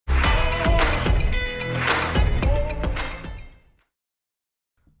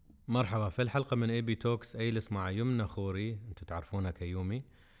مرحبا في الحلقة من اي بي توكس ايلس مع يمنى خوري، انتم تعرفونها كيومي،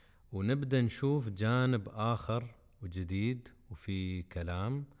 ونبدأ نشوف جانب آخر وجديد وفي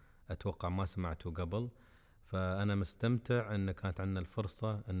كلام أتوقع ما سمعته قبل. فأنا مستمتع أن كانت عندنا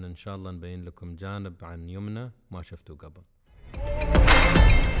الفرصة أن شاء الله نبين لكم جانب عن يمنى ما شفتوه قبل.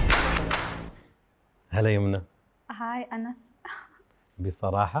 هلا يمنى. هاي أنس.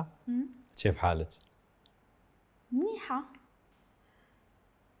 بصراحة كيف حالك؟ منيحة.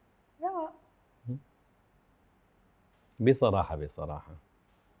 رواق. بصراحة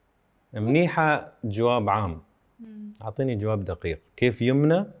منيحة جواب عام. أعطيني جواب دقيق، كيف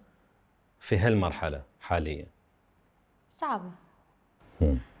يمنى في هالمرحلة حاليا؟ صعبة.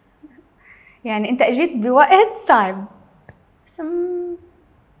 يعني أنت أجيت بوقت صعب، بس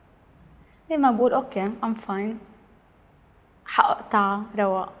زي ما بقول أوكي I'm fine. حقطع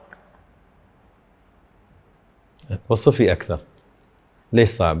رواق. وصفي أكثر، ليش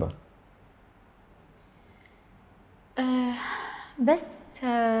صعبة؟ بس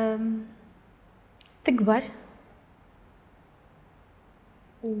تكبر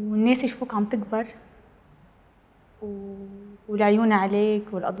والناس يشوفوك عم تكبر والعيون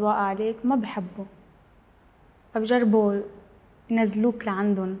عليك والأضواء عليك ما بحبوا، فبجربوا ينزلوك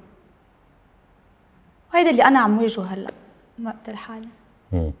لعندهم، وهيدا اللي أنا عم واجهه هلأ وقت الحالة.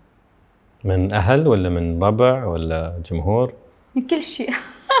 من أهل ولا من ربع ولا جمهور؟ من كل شيء.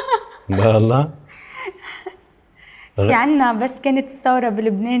 لا الله. في عنا بس كانت الثورة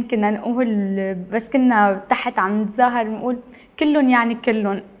بلبنان كنا نقول، بس كنا تحت عم نتظاهر نقول كلهم يعني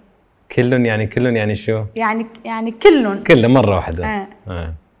كلهم. كلهم يعني شو؟ يعني كلهم مرة واحدة.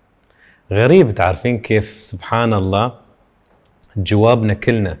 غريب، تعرفين كيف سبحان الله جوابنا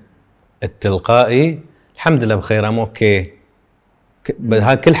كلنا التلقائي الحمد لله بخير أم أوكي،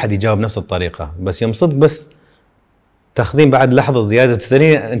 ها كل حد يجاوب نفس الطريقة، بس يوم صدق بس تاخذين بعد لحظة زيادة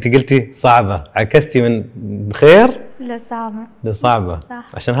وتسألين أنت قلتي صعبة، عكستي من بخير لصعبة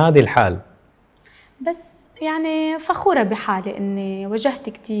صح. عشان هذه الحال. بس يعني فخورة بحالي إني واجهت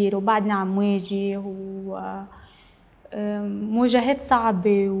كتير وبعدني عم واجه ومواجهات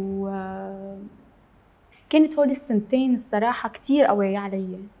صعبة، وكانت هول السنتين الصراحة كتير قوية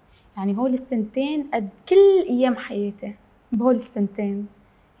علي. يعني هول السنتين قد كل أيام حياتي بهول السنتين،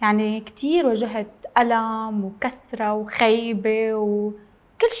 يعني كتير واجهت ألم وكسرة وخيبة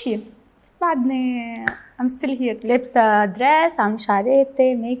وكل شيء، بس بعدني I'm still here لابسة دريس عم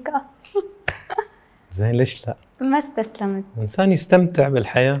شعريتي ميك اب. زين ليش لا؟ ما استسلمت. إنسان يستمتع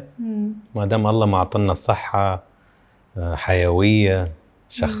بالحياة ما دام الله ما عطلنا صحة، حيوية،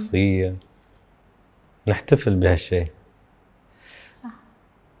 شخصية، نحتفل بهالشيء. صح.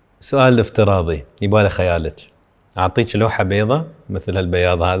 سؤال افتراضي يبغى له خيالك، أعطيك لوحة بيضة مثل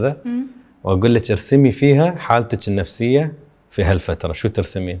هالبياض هذا وأقول لك ارسمي فيها حالتك النفسية في هالفترة، شو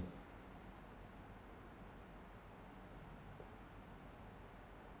ترسمين؟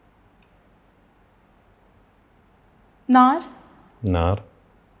 نار.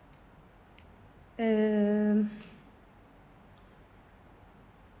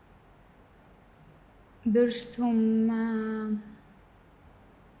 برسم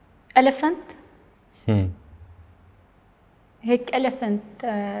elephant. هيك elephant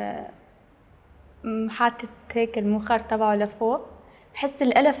حاطط هيك المنخار تبعه لفوق. بحس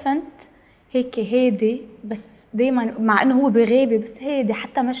الاليفنت هيك هادي، بس دايما مع انه هو بغابة بس هادي،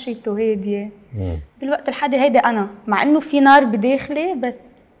 حتى مشيته هادية. بالوقت الحاضر هيدا انا، مع انه في نار بداخلي بس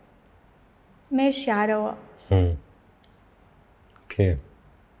ماشي على رواق. اوكي.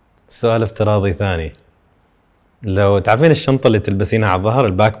 سؤال افتراضي ثاني، لو تعرفين الشنطة اللي تلبسينها على الظهر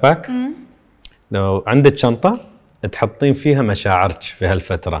الباك باك، لو عندك شنطة تحطين فيها مشاعرك في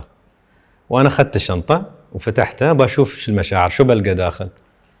هالفترة، وانا اخذت الشنطة وفتحتها بشوف شو المشاعر، شو بلقى داخل؟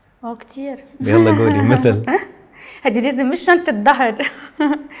 كتير. يلا قولي. مثل هذه لازم مش شنطة ظهر.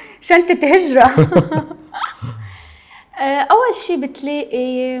 شنطة هجرة. اول شي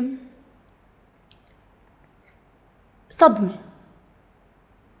بتلاقي صدمة،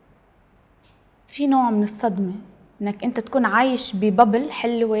 في نوع من الصدمة انك انت تكون عايش ببابل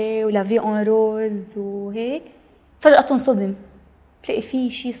حلوة ولا في اون روز وهيك، فجأة تنصدم تلاقي في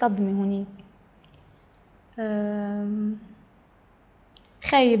شي صدمة هونيك.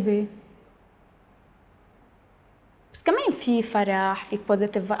 خايبة، بس كمان في فرح، في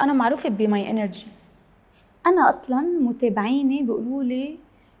بوزيتيف. انا معروفة بماي انرجي. انا اصلا متابعيني بيقولوا لي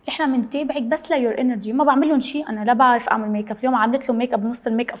احنا بنتابعك بس ليور انرجي، ما بعمل لهم شيء. انا لا بعرف اعمل ميك اب، اليوم عملت له ميك اب نص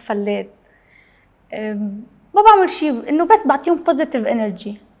الميك اب فلات. ما بعمل شيء، انه بس بعطيهم بوزيتيف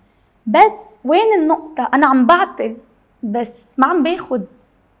انرجي. بس وين النقطة؟ انا عم بعطي بس ما عم باخد.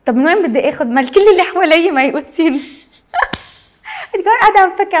 طب من وين بدي اخد؟ ما الكل اللي حوالي ميؤوسين. كمان قاعده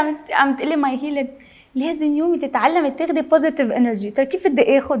عم فكر، عم تقلي ماي هيلر لازم يومي تتعلمي تاخدي بوزيتيف انرجي. طيب كيف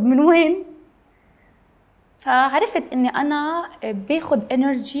بدي اخذ من وين؟ فعرفت اني انا باخذ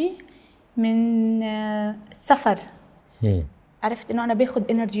انرجي من السفر. عرفت انه انا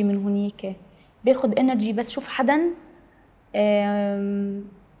باخذ انرجي من هونيك، باخذ انرجي بس شوف حدا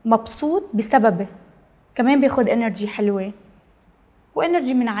مبسوط بسببه، كمان باخذ انرجي حلوه،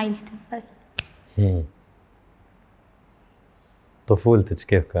 وانرجي من عائلتي بس. طفولتك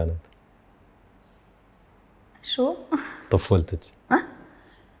كيف كانت؟ شو؟ طفولتك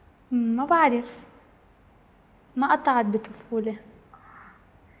ما بعرف، ما قطعت بطفولة،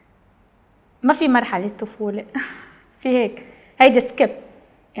 ما في مرحلة طفولة. في هيك هيدي سكيب،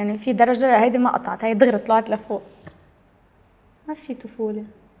 يعني في درجة هيدي ما قطعت، هيدي دغري طلعت لفوق. ما في طفولة.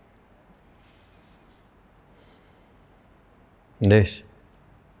 ليش؟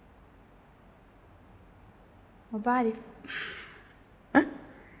 ما بعرف.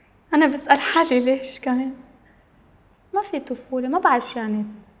 أنا بسأل حالي ليش كمان. ما في طفولة، ما بعرف شو يعني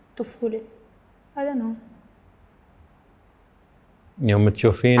طفولة. I don't know. يوم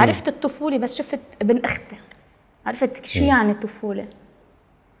تشوفين عرفت الطفولة بس شفت ابن أختي، عرفت شو يعني طفولة،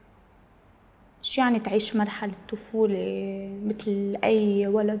 شو يعني تعيش مرحلة طفولة مثل أي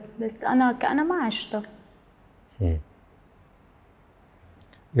ولد، بس أنا ما عشتها.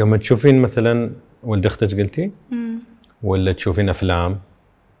 يوم تشوفين مثلا ولد اختك قلتي ولا تشوفين افلام،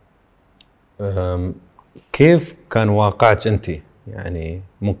 كيف كان واقعك انت يعني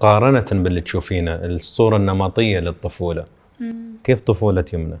مقارنة باللي تشوفينه الصورة النمطية للطفولة؟ كيف طفولة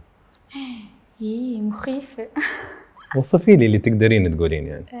يمنى؟ مخيفة. وصفي لي اللي تقدرين تقولين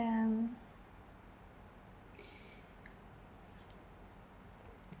يعني.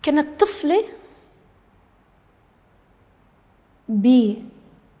 كانت طفلة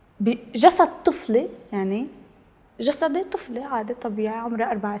بجسد طفلة، يعني جسدي طفلة عادي طبيعي،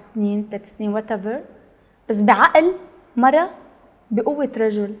 عمرها 4 سنين 3 سنين whatever، بس بعقل مرة، بقوة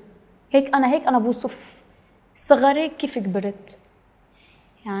رجل. هيك أنا بوصف صغري كيف كبرت.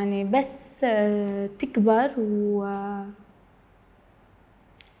 يعني بس تكبر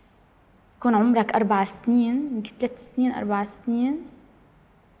يكون عمرك 4 سنين، يمكن 3 سنين 4 سنين،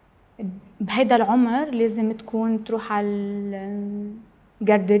 بهيدا العمر لازم تكون تروح على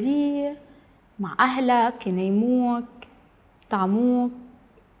الجاردرية مع أهلك، ينيموك يطعموك،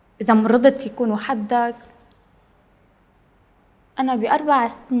 إذا مرضت يكونوا حدك. أنا ب4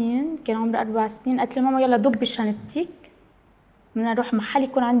 سنين، كان عمري 4 سنين، قلت لي ماما يلا ضبي شنطتك بدنا نروح محل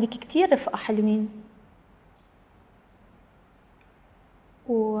يكون عندك كتير رفقة حلوين.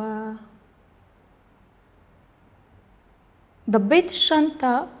 ضبيت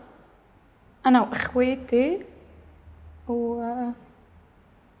الشنطة أنا وإخواتي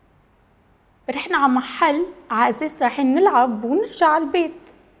رحنا على محل على أساس رايحين نلعب ونرجع على البيت.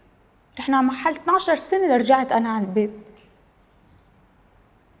 رحنا على محل 12 سنة لرجعت أنا على البيت.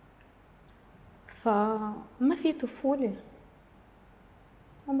 فما في طفولة،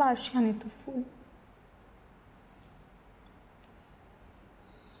 ما بعرف شو يعني طفولة.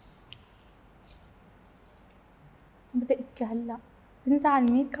 بدي ابكي هلا، بنزع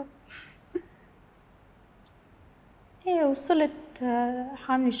الميك اب. ايه وصلت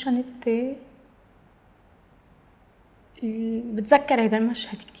حاملة شنطتي. بتذكر هيدا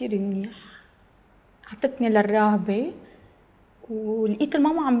المشهد كتير منيح. حطتني للراهبة ولقيت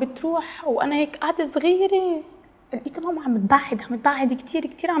الماما عم بتروح وانا هيك قاعدة صغيرة، لقيت ماما عم تبعد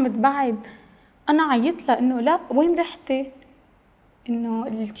كتير عم تبعد. انا عيطت لها انه لا وين رحتي، انه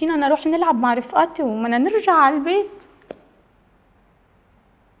قلتينا نروح نلعب مع رفقاتي ومنا نرجع على البيت.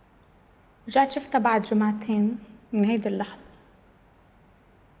 رجعت شفتها بعد جمعتين من هيدي اللحظة.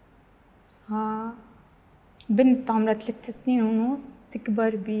 بنت عمرها 3 سنين ونص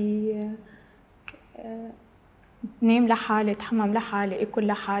تكبر نام لحالي، اتحمم لحالي، اكل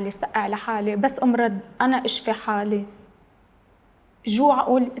لحالي، سقع لحالي، بس امرض انا اشفي حالي، جوع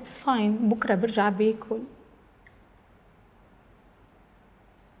اقول اتس فاين بكره برجع باكل.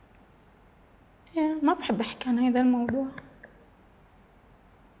 ما بحب احكي عن هذا الموضوع،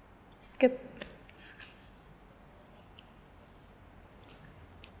 سكيب.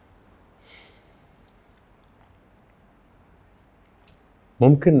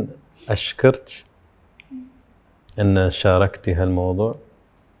 ممكن اشكرك ان شاركتي هالموضوع،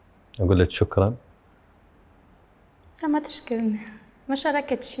 اقول لك شكرا. لا ما تشكرني، ما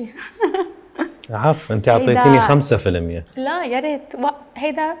شاركت شيء. عارف انت اعطيتيني 5%. لا يا ريت،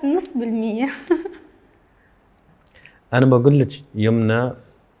 هيدا 0.5%. انا بقول لك يمنى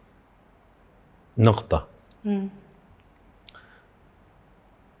نقطة.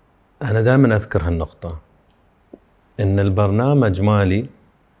 انا دائما اذكر هالنقطة. ان البرنامج مالي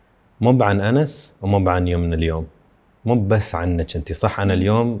مو عن انس ومو عن يمن اليوم، مو بس عنك انت. صح انا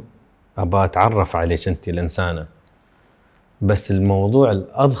اليوم ابى اتعرف عليك انت الانسانه، بس الموضوع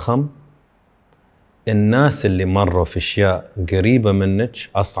الاضخم الناس اللي مروا في اشياء قريبه منك،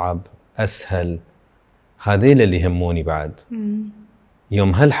 اصعب اسهل، هذيل اللي يهموني بعد.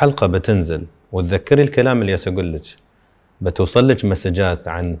 يوم هالحلقه بتنزل وتذكري الكلام اللي اقول لك، بتوصل لك مسجات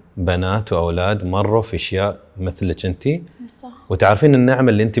عن بنات واولاد مروا في اشياء مثلك انت، صح. وتعرفين النعمه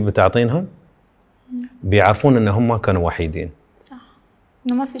اللي انت بتعطينها، بيعرفون انهم ما كانوا وحيدين. صح،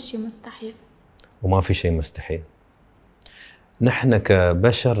 انه ما في شيء مستحيل. وما في شيء مستحيل. نحن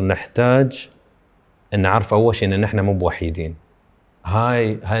كبشر نحتاج ان نعرف اول شيء ان نحن مو بوحيدين.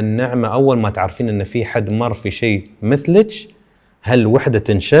 هاي النعمه اول ما تعرفين ان في حد مر في شيء مثلك، هالوحده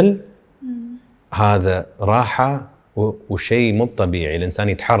تنشل، هذا راحه وشيء مو طبيعي، الانسان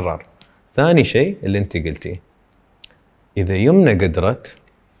يتحرر. ثاني شيء اللي انت قلتيه، اذا يمنى قدرت،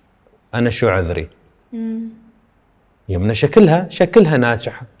 انا شو عذري؟ يمنى شكلها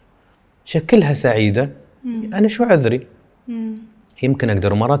ناجحه، شكلها سعيده، انا شو عذري؟ يمكن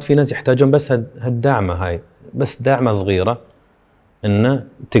اقدر. مرات في ناس يحتاجون بس هالدعمه هاي، بس دعمه صغيره انه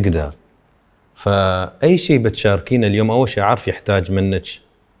تقدر. فاي شيء بتشاركين اليوم، اول شيء عارف يحتاج منك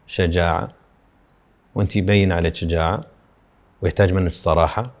شجاعه، وانت يبين عليك شجاعه، ويحتاج منك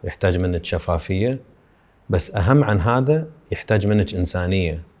صراحه، ويحتاج منك شفافيه، بس اهم عن هذا يحتاج منك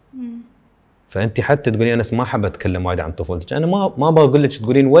انسانيه. فانت حتى تقولين انا ما حاب اتكلم وايد عن طفولتك، انا ما بقول لك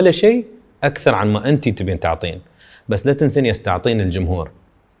تقولين ولا شيء اكثر عن ما انت تبين تعطين، بس لا تنسين يستعطين الجمهور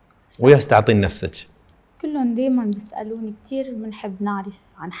ويستعطين نفسك. كلهم دائما بيسالوني كثير بنحب نعرف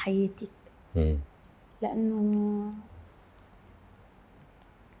عن حياتك، لانه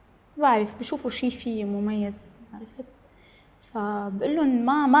بعرف بشوفوا شيء فيه مميز، عرفت؟ فبقول لهم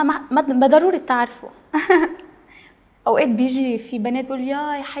ما ضروري تعرفوا. اوقات بيجي في بنات بقول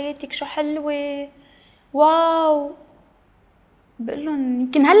يا حياتك شو حلوه، واو. بقول لهم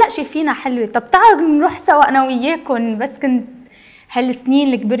يمكن هلا شايفينها حلوه، طب تعالوا نروح سوا انا وياكم. بس كنت هالسنين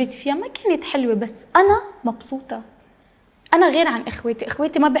اللي كبرت فيها ما كانت حلوه، بس انا مبسوطه. انا غير عن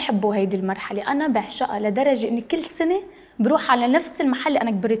اخواتي ما بحبوا هيدي المرحله، انا بعشقها لدرجه اني كل سنه بروح على نفس المحل اللي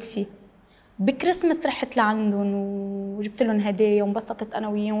انا كبرت فيه. بكريسمس رحت لعندهم وجبت لهم هدايا وانبسطت انا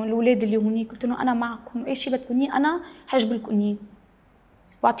وياهم، والاولاد اللي هونيك قلت لهم انا معكم، واي شيء بدكم اياه انا حجيب لكم اياه،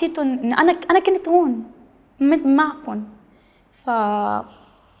 واعطيتهم ان انا كنت هون معكم. ف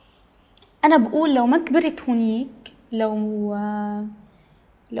انا بقول لو ما كبرت هونيك،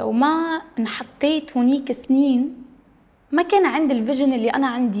 لو ما انحطيت هونيك سنين، ما كان عندي الفيجن اللي انا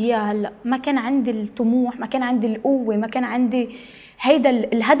عندي اياه هلا، ما كان عندي الطموح، ما كان عندي القوه، ما كان عندي هيدا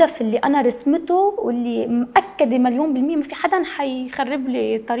الهدف اللي انا رسمته، واللي مأكده 1,000,000% ما في حدا حيخرب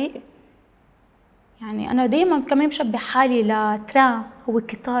لي طريقي. يعني انا دايما كمان بشبه حالي لتران، هو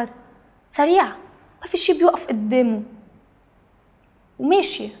قطار سريع ما في شيء بيوقف قدامه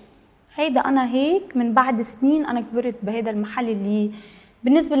وماشي. هيدا انا هيك من بعد سنين انا كبرت بهيدا المحل اللي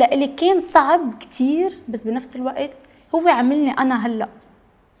بالنسبه لإلي كان صعب كتير، بس بنفس الوقت هو عملني انا هلا.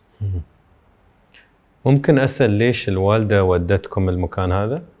 ممكن اسال ليش الوالده ودتكم المكان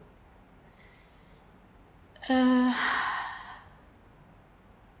هذا؟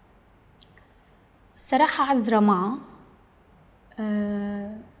 الصراحه عذره معها.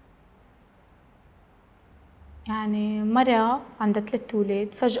 يعني مرة عندها 3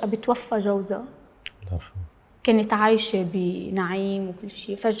 أولاد، فجأة بتوفى جوزها، الله يرحمه. كانت عايشة بنعيم وكل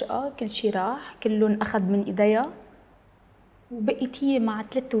شيء، فجأة كل شيء راح، كلهم أخذ من إيديها، وبقيت هي مع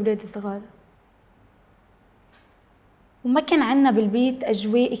 3 أولاد صغار. وما كان عنا بالبيت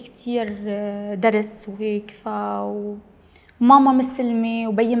أجواء كتير درس وهيك، ماما مسلمة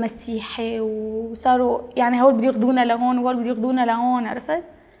وبي مسيحي، وصاروا يعني هول بده ياخذونا لهون وهول بده ياخذونا لهون، عرفت؟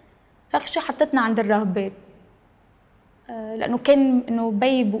 فآخر شي حطتنا عند الراهبات، لأنه كان إنه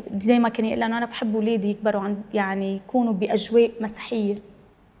بي دايما كان يقول لنا أنا بحب أولادي يكبروا عند يعني يكونوا بأجواء مسيحية.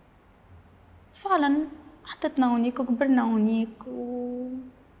 فعلا حطتنا هونيك وكبرنا هونيك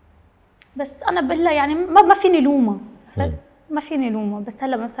بس أنا بقول لها يعني ما فيني لومها، ما فيني لومها. بس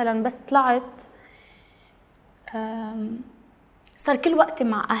هلا مثلا بس طلعت صار كل وقتي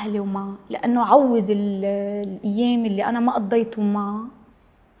مع أهلي ومع، لأنه عوض الأيام اللي أنا ما قضيتهم معها.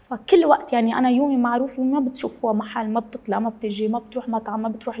 فكل وقت يعني أنا يومي معروف، يومي ما بتشوفوها محل، ما بتطلع، ما بتجي، ما بتروح مطعم، ما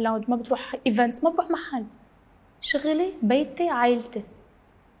بتروح لاونج، ما بتروح إيفنتس، ما بروح محل. شغلي، بيتي، عائلتي،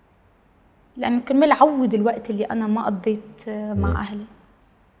 لأنه كرمال عوض الوقت اللي أنا ما قضيت مع أهلي.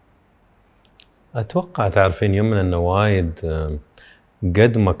 أتوقع تعرفين يمنا أنه وايد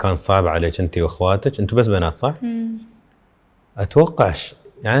قد ما كان صعب عليك أنت وأخواتك، أنتوا بس بنات صح؟ أتوقع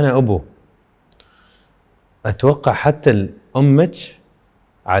يعني أنا أبو اتوقع حتى امك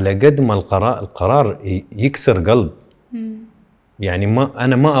على قد ما القرار يكسر قلب. يعني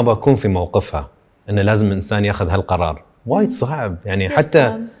انا ما ابى اكون في موقفها ان لازم انسان ياخذ هالقرار، وايد صعب يعني. حتى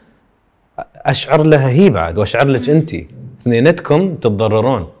صعب. اشعر لها هي بعد واشعر لك انت، اثنينتكم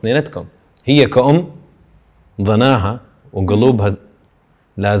تتضررون، اثنينتكم. هي كأم ظناها وقلوبها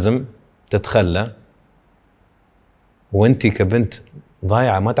لازم تتخلى، وانت كبنت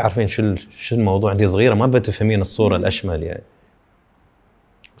ضايعه ما تعرفين شو الموضوع. انت صغيره ما بتفهمين الصوره الاشمل يعني.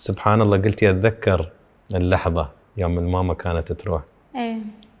 سبحان الله. قلتي اتذكر اللحظه يوم الماما كانت تروح. ايه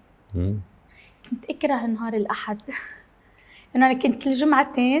كنت اكره نهار الاحد. انه انا كنت كل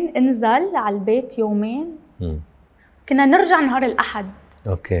جمعتين انزل على البيت يومين. كنا نرجع نهار الاحد.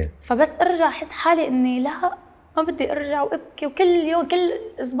 اوكي. فبس ارجع احس حالي اني لا ما بدي ارجع وابكي، وكل يوم كل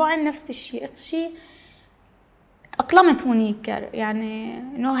اسبوعين نفس الشيء. تأقلمت هونيك يعني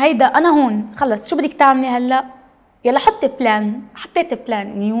انه هيدا انا هون خلص. شو بدك تعملي هلا؟ يلا حطي بلان. حطيت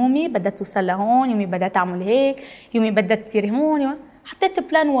بلان، يومي بدها توصل لهون، يومي بدها تعمل هيك، يومي بدها تصير هون. حطيت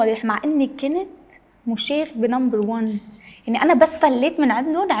بلان واضح، مع اني كنت مشاغبة نمبر 1 يعني. انا بس فليت من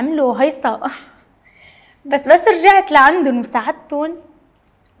عندهم عملوا هيصة. بس رجعت لعندهم وساعدتهم.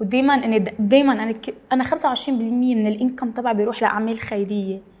 ودايما انا 25% من الانكم تبعي بيروح لاعمال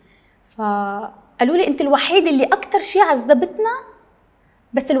خيريه. فقالوا لي انت الوحيده اللي اكثر شيء عذبتنا،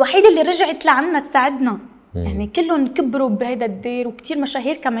 بس الوحيده اللي رجعت لعنا تساعدنا. يعني كلهم كبروا بهيدا الدير، وكتير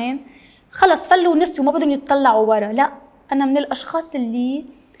مشاهير كمان خلص فلوا ونسيوا ما بدهم يتطلعوا ورا. لا، انا من الاشخاص اللي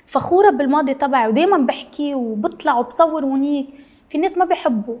فخوره بالماضي تبعي، ودايما بحكي وبطلع وبصور هونيك. في ناس ما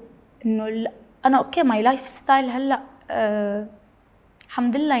بيحبوا انه انا اوكي ماي لايف ستايل هلا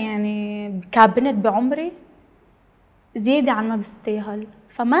الحمد لله يعني كابنت بعمري زيادة عن ما بستاهل.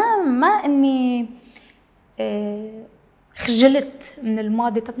 فما اني خجلت من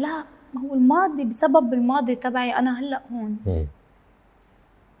الماضي. طب لا، ما هو الماضي بسبب الماضي تبعي انا هلا هون.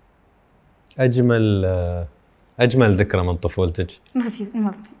 اجمل ذكرى من طفولتك؟ ما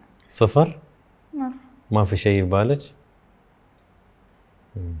في صفر. ما في شيء ببالك؟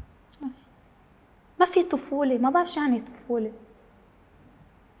 ما في طفولة. ما بعرف شو يعني طفولة.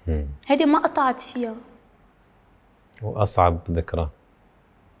 هيدي ما قطعت فيها. وأصعب ذكرى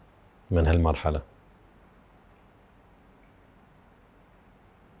من هالمرحلة؟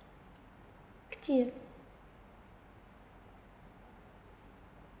 كتير.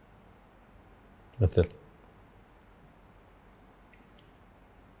 مثل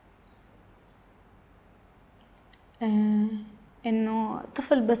إنه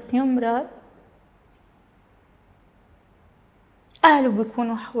طفل بس يمرض أهله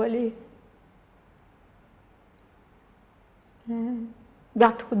بيكونوا حواليه،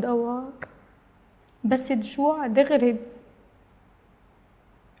 بيعطوه دواء، بس تجوع دغري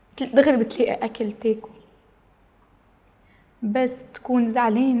بتلاقي أكل تاكل. بس تكون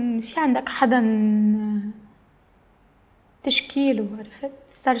زعلان في عندك حدا تشكيله، عرفت؟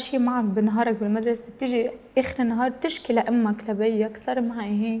 صار شي معك بنهارك بالمدرسة، بتيجي آخر النهار بتشكي لأمك لبيك صار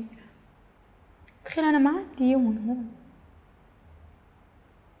معي هيك. تخيل أنا ما عندي اياهم هون.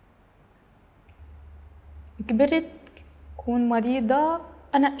 كبرت كون مريضة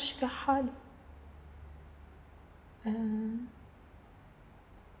أنا أشفي حالي.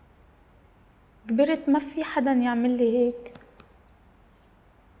 كبرت ما في حدا يعمل لي هيك.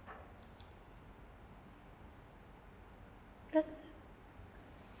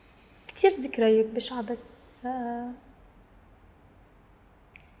 كتير ذكريات بشعة، بس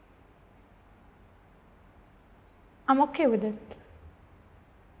I'm okay with it.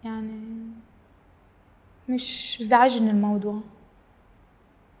 يعني مش زعجني الموضوع.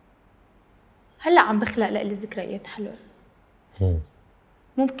 هلا عم بخلق لي ذكريات حلوة.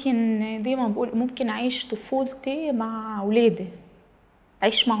 ممكن دايما بقول ممكن أعيش طفولتي مع أولادي،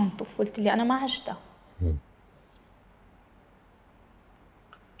 أعيش معهم طفولتي اللي أنا ما عشتها.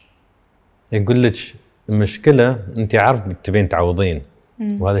 يقول لك المشكلة أنت عارف تبين تعوضين،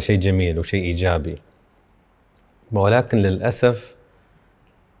 وهذا شيء جميل وشيء إيجابي، ولكن للأسف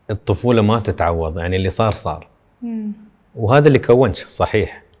الطفولة ما تتعوض. يعني اللي صار وهذا اللي كونش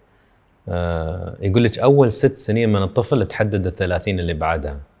صحيح. يقول لك أول 6 سنين من الطفل تحدد 30 اللي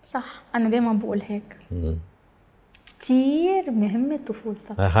بعدها. صح، أنا دايما بقول هيك. كتير مهمة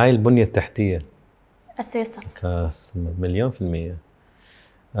طفولتك. هاي البنية التحتية أساسك. أساس 1,000,000%.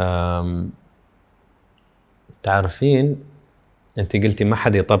 تعرفين أنت قلتي ما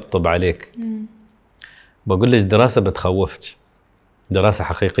حد يطبطب عليك. بقول لك دراسة بتخوفك، دراسة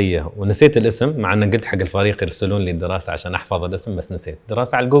حقيقية، ونسيت الاسم مع أن قلت حق الفريق يرسلون لي الدراسة عشان أحفظ الاسم، بس نسيت.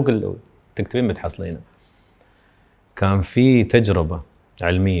 دراسة على جوجل تكتبين بتحصلينها. كان في تجربة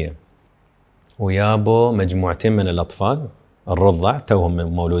علمية ويابوا مجموعتين من الأطفال الرضع توهم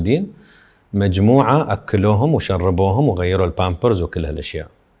مولودين، مجموعة أكلوهم وشربوهم وغيروا البامبرز وكل هالأشياء،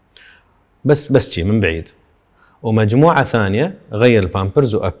 بس شي من بعيد. ومجموعة ثانية غير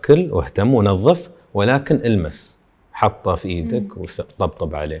البامبرز وأكل واهتم ونظف، ولكن المس، حطه في إيدك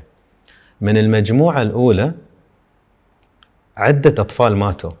وطبطب عليه. من المجموعة الأولى عدة أطفال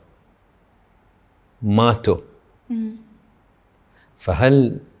ماتوا.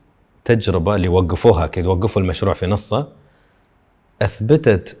 فهل تجربة اللي وقفوها كده، وقفوا المشروع في نصه،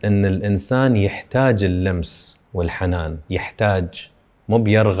 أثبتت أن الإنسان يحتاج اللمس والحنان، يحتاج، مو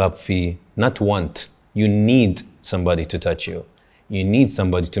بيرغب فيه، not want. You need somebody to touch you. You need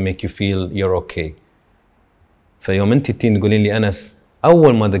somebody to make you feel you're okay. فيوم أنت تقولين لي أنس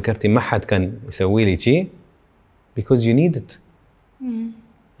أول ما ذكرتي ما حد كان يسوي لي شيء because you need it.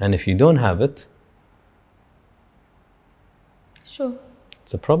 And if you don't have it, شو؟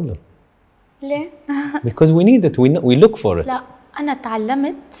 It's a problem. ليه؟ Because we need it. We look for it. لا أنا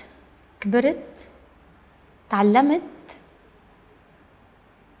تعلمت، كبرت،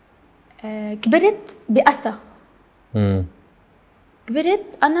 كبرت بأسى.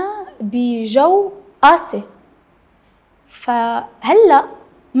 كبرت أنا بجو قاسي، فهلأ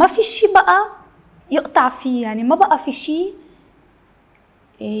ما في شي بقى يقطع فيه، يعني ما بقى في شي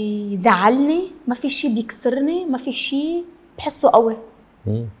يزعلني، ما في شي بيكسرني، ما في شي بحسه قوي.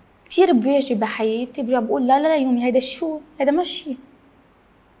 كتير بواجه بحياتي برجع بقول لا يومي هيدا شو، هيدا ماشي.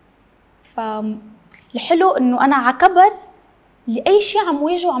 فالحلو انه انا عكبر لأي شي عم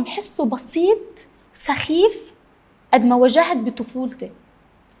واجهه عم حسه بسيط وسخيف قد ما واجهت بطفولتي.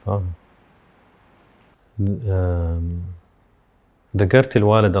 ذكرتي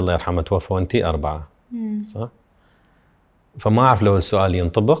الوالد الله يرحمه توفى وانتي 4 صح؟ فما أعرف لو السؤال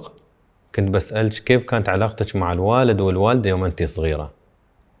ينطبق، كنت بسألك كيف كانت علاقتك مع الوالد والوالدة يوم أنتي صغيرة؟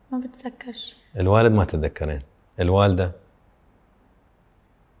 ما بتذكرش. الوالد ما تتذكرين، الوالدة؟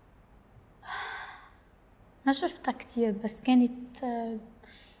 ما شفتها كتير، بس كانت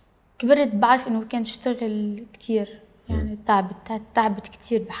كبرت بعرف انه كانت تشتغل كتير، يعني تعبت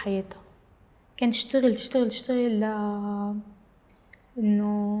كتير بحياتها، كانت تشتغل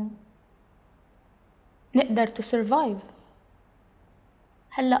انه نقدر to survive.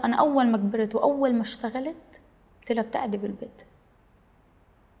 هلا انا اول ما كبرت واول ما اشتغلت قلت لها بتقعدي بالبيت.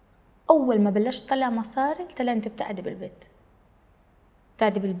 اول ما بلشت طلع مصاري قلت لها انت بتقعدي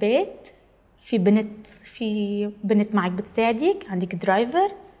بالبيت، في بنت معك بتساعدك، عندك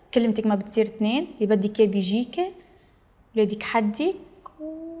درايفر، كلمتك ما بتصير 2، اللي بدك اياه بيجيكي، ولادك حدك.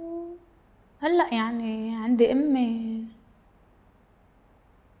 هلا يعني عندي امي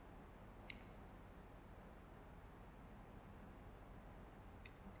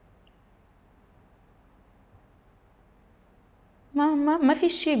ما في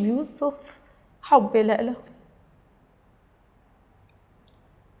شيء بيوصف حبي لها.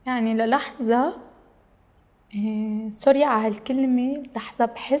 يعني للحظة سوري على هالكلمة، لحظة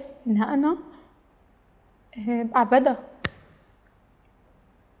بحس إنها أنا بعبدها.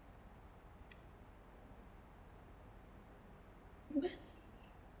 بس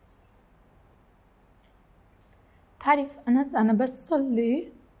تعرف أنا بس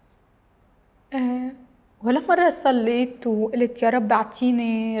صلي، ولا مرة صليت وقلت يا رب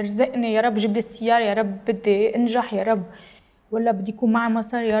أعطيني رزقني، يا رب جيب لي السيارة، يا رب بدي أنجح، يا رب ولا بدي يكون معي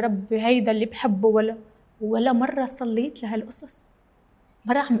مصاري، يا رب هيدا اللي بحبه. ولا مرة صليت لهالقصص.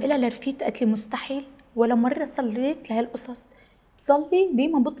 مرة عم قلها لرفيقتي قالت لي مستحيل، ولا مرة صليت لهالقصص. صلي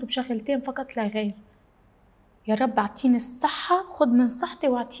ديما بطلب شغلتين فقط لا غير، يا رب أعطيني الصحة، خد من صحتي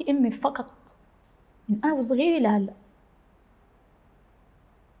واعطي أمي فقط، من أنا وصغيري لهلا.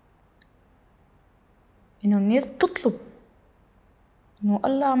 إنه الناس بتطلب إنه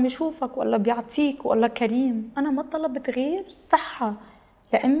الله عم يشوفك والله بيعطيك والله كريم. أنا ما طلبت غير صحة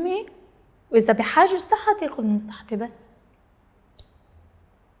لأمي، وإذا بحاجة صحة تاخد من صحتي. بس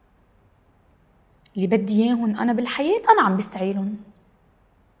اللي بدي إياهن أنا بالحياة أنا عم بسعيلن،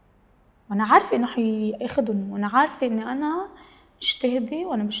 وأنا عارفة إنه حياخدن، وأنا عارفة إني أنا مجتهدة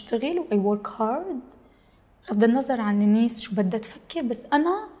وأنا بشتغل و I work hard، بغض النظر عن الناس شو بدها تفكر. بس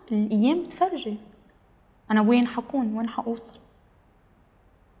أنا الأيام بتفرجي أنا وين حكون، وين حأوصل.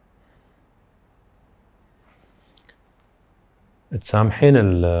 تسامحين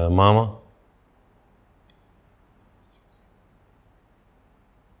الماما؟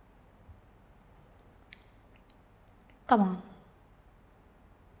 طبعا.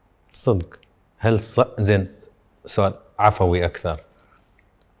 صدق؟ هل زين سؤال عفوي أكثر،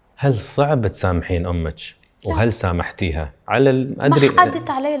 هل صعب تسامحين أمك؟ وهل سامحتيها على أدري ما حدت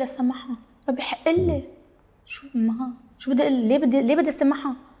علي لسمحها، ما بحق لي. شو أمها؟ شو بدي ليه بدي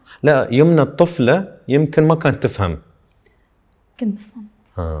أسمحها؟ لا يمنى الطفلة يمكن ما كانت تفهم. كنت بفهم.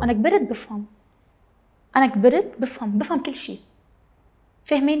 أنا كبرت بفهم. أنا كبرت بفهم كل شيء.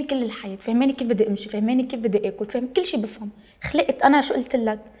 فهماني كل الحياة، فهماني كيف بدي أمشي، فهماني كيف بدي أكل، فهم كل شيء بفهم. خلقت أنا شو قلت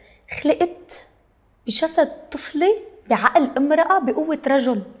لك، خلقت بجسد طفلة بعقل امرأة بقوة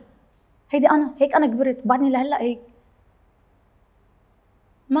رجل. هيدي أنا، هيك أنا كبرت، بعدني لهلأ هيك.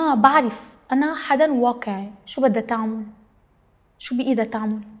 ما بعرف أنا حدا واقعي، شو بدها تعمل، شو بإيدها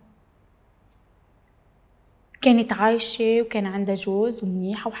تعمل. كانت عايشة وكان عندها جوز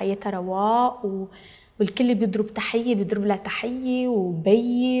ومنيحة وحياتها رواق والكل بيضرب تحية، بيضرب لها تحية،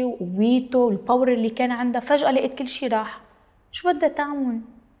 وبي وقويته والباور اللي كان عندها. فجأة لقيت كل شي راح. شو بدها تعمل؟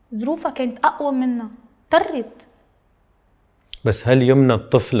 ظروفها كانت أقوى منها، اضطرت. بس هل يمنى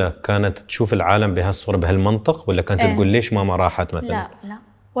الطفلة كانت تشوف العالم بهالصورة بهالمنطق، ولا كانت تقول ليش ماما راحت مثلا؟ لا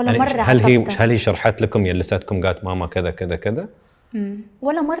ولا يعني مرة هل هي شرحت لكم يا لساتكم قالت ماما كذا كذا كذا؟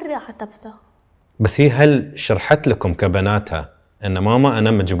 ولا مرة عاتبتها. بس هي هل شرحت لكم كبناتها ان ماما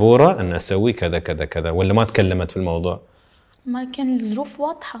انا مجبورة ان اسوي كذا كذا كذا، ولا ما تكلمت في الموضوع؟ ما كان الظروف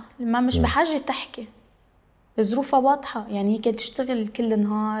واضحة، ما مش بحاجة تحكي، ظروفها واضحة. يعني هي كانت تشتغل كل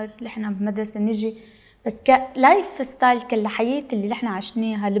نهار، نحن بمدرسة نجي، بس كلايف ستايل كالحياة اللي نحن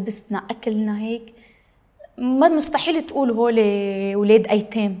عشناها، لبسنا أكلنا هيك، ما مستحيل تقول هولي ولاد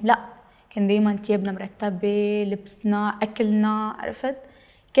أيتام. لا، كان دايما تيابنا مرتبة، لبسنا أكلنا، عرفت؟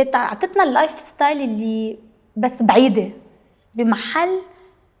 كانت عطتنا اللايف ستايل اللي بس بعيدة بمحل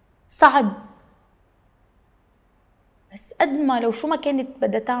صعب. بس قد ما لو شو ما كانت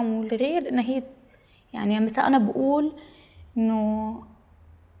بدها تعمل غير انها هي، يعني مثلا انا بقول انه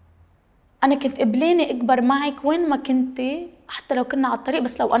انا كنت قبلانة اكبر معك وين ما كنتي، حتى لو كنا على الطريق،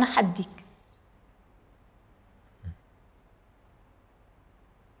 بس لو انا حدك.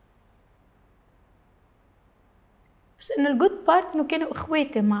 بس انه الجود بارت انه كانوا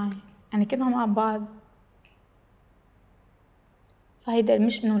اخواتي معي، يعني كنا مع بعض، فهيدا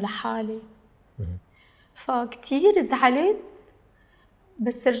مش انه لحالي. فكتير زعلت،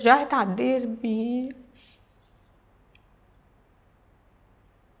 بس رجعت على الدير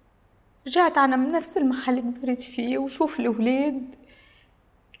رجعت أنا من نفس المحل اللي كبرت فيه وشوف الأولاد.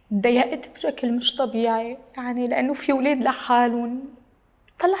 ضايقت بشكل مش طبيعي، يعني لأنه في أولاد لحالهم.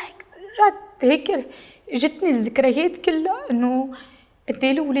 طلع رجعت هيك جتني الذكريات كلها إنه قد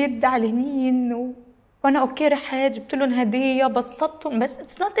ايه الأولاد زعلانين، وأنا أوكي رحت جبت لهم هدية بسطتهم، بس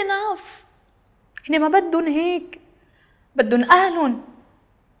it's not enough. هني ما بدهم هيك، بدهم أهلهم.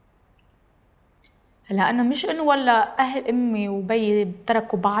 هلا أنا مش إنه ولا أهل أمي وبي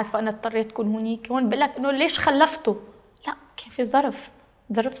تركوا بعض فأنا اضطريت أكون هونيك. هون بقول لك إنه ليش خلفته؟ لا، كان في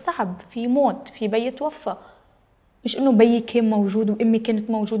ظرف صعب، في موت، في بي توفى. مش إنه بي كان موجود وأمي كانت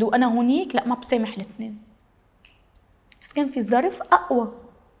موجودة وأنا هونيك، لا، ما بسامح الاثنين. بس كان في ظرف أقوى.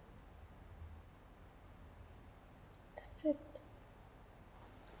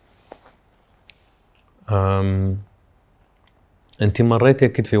 أنت مريتي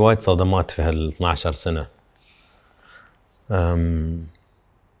أكيد في وايد صدمات في هال 12 سنة.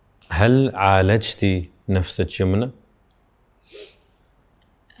 هل عالجتي نفسك يمنى؟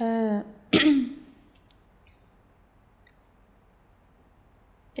 أقول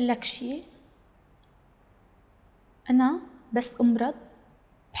لك شيء، أنا بس أمرض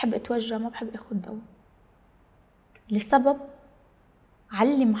بحب أتوجع، ما بحب أخذ دواء، لسبب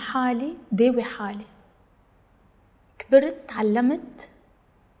علم حالي داوي حالي. كبرت تعلمت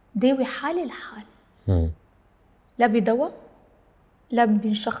داوي حالي لحالي، لا بدواء، لا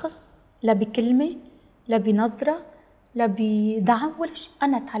بشخص، لا بكلمة، لا بنظرة، لا بدعم ولا شيء.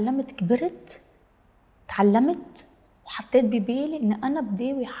 أنا تعلمت، كبرت تعلمت وحطيت ببالي إن أنا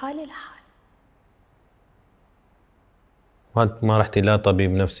بداوي حالي لحالي. ما رحتي لا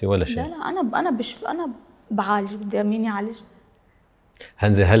طبيب نفسي ولا شيء؟ لا أنا بعالج، بدي مين يعالج.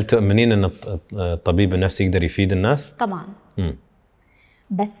 هل تؤمنين ان الطبيب النفسي يقدر يفيد الناس؟ طبعا.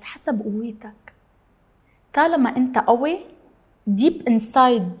 بس حسب قوتك. طالما انت قوي ديب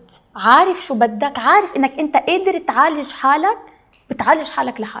انسايد، عارف شو بدك، عارف انك انت قادر تعالج حالك، بتعالج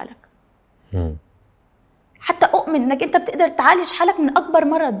حالك لحالك. حتى اؤمن انك انت بتقدر تعالج حالك من اكبر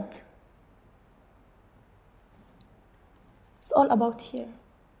مرض. It's all about here.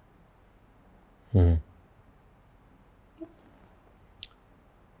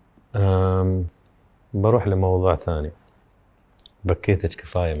 بروح لموضوع ثاني. بكيتك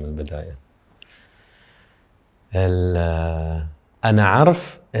كفاية من البداية. أنا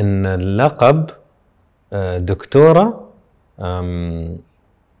عارف إن اللقب دكتورة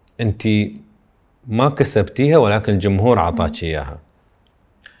أنت ما كسبتيها، ولكن الجمهور عطاك إياها.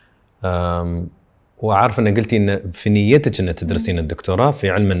 وعارف ان قلتي ان في نيتك ان تدرسين الدكتوراه في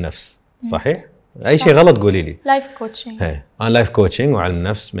علم النفس، صحيح؟ اي شيء غلط قولي لي. لايف كوتشنج. انا لايف كوتشنج وعلم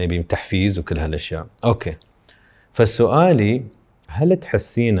النفس ميبي تحفيز وكل هالاشياء. اوكي، فالسؤالي هل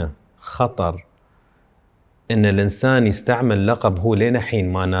تحسينه خطر ان الانسان يستعمل لقب هو لين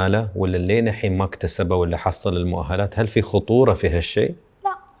الحين ما ناله ولا لين الحين ما اكتسبه ولا حصل المؤهلات؟ هل في خطوره في هالشيء؟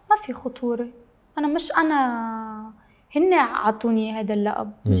 لا ما في خطوره. انا مش انا، هن عطوني هذا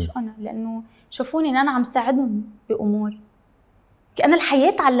اللقب مش انا، لانه شافوني ان انا عم ساعدهم بامور. كأن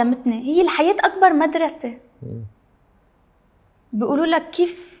الحياه علمتني، هي الحياه اكبر مدرسه. بيقولوا لك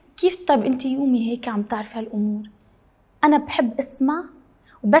كيف طيب انت يومي هيك عم تعرفي هالامور. انا بحب اسمع،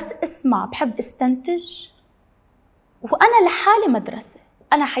 وبس اسمع بحب استنتج، وانا لحالي مدرسه،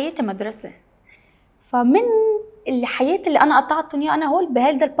 انا حياتي مدرسه. فمن الحياه اللي انا قطعتهم اياها انا هول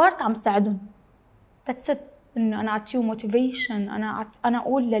بهذا البارت عم ساعدهم. ذاتس ات، انه انا اعطيهم موتيفيشن، انا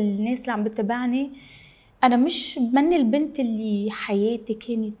اقول للناس اللي عم بتتابعني انا مش مني البنت اللي حياتي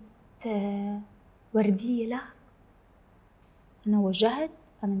كانت ورديه. لا، انا واجهت،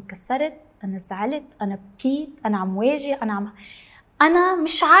 انا انكسرت، انا زعلت، انا بكيت، انا عم واجه، انا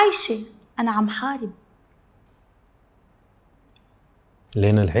مش عايشه، انا عم حارب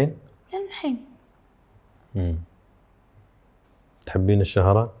لين الحين. لين الحين. تحبين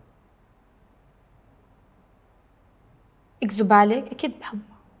الشهرة؟ اكذب عليك، اكيد بحبها.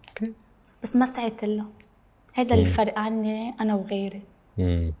 اوكي. بس ما سعيت له. هذا الفرق عني انا وغيري.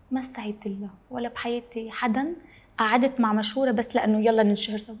 ما سعيت له ولا بحياتي حدا قعدت مع مشهوره بس لانه يلا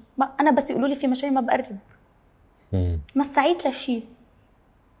ننشهر سوا. انا بس يقولوا لي في مشاهير ما بقرب. ما سعيت لشيء.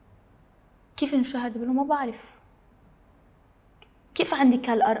 كيف انشهرت؟ بقول ما بعرف. كيف عندك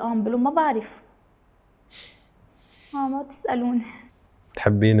هالارقام؟ بقول ما بعرف. ما تسالوني.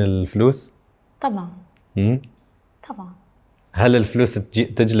 تحبين الفلوس؟ طبعا. طبعا. هل الفلوس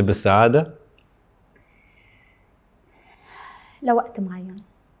تجلب السعاده؟ لوقت معين.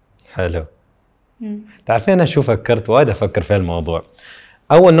 حلو. تعرفين انا شو فكرت؟ وايد افكر في الموضوع.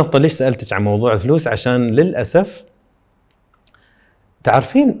 اول نقطه ليش سالتك عن موضوع الفلوس؟ عشان للاسف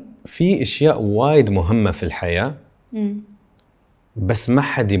تعرفين في اشياء وايد مهمه في الحياه بس ما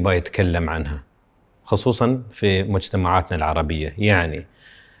حد يبغى يتكلم عنها، خصوصا في مجتمعاتنا العربيه. يعني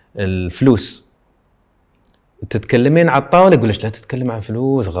الفلوس تتكلمين على الطاوله يقول لك لا تتكلم عن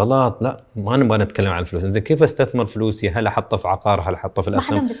فلوس، غلط، لا ما نبغى نتكلم عن الفلوس. زين كيف استثمر فلوسي؟ هل احطه في عقار؟ هل احطه في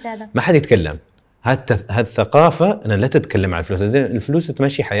الاسهم؟ ما حد يتكلم. هالثقافه ان لا تتكلم عن الفلوس. زين الفلوس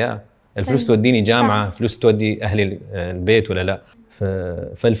تمشي حياه، الفلوس توديني جامعه، فلوس تودي اهلي البيت ولا لا.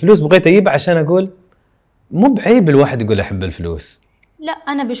 فالفلوس بغيت اجيبها عشان اقول مو بعيب الواحد يقول احب الفلوس. لا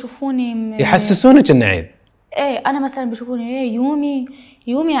انا بشوفوني يحسسونك انه عيب. ايه انا مثلا بشوفوني ايه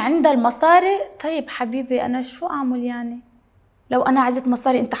يومي عند المصاري. طيب حبيبي انا شو اعمل يعني؟ لو انا عايزة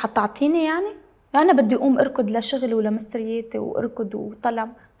مصاري انت حتعطيني يعني انا بدي اقوم اركض لشغلي ولا مصرياتي واركض وطلع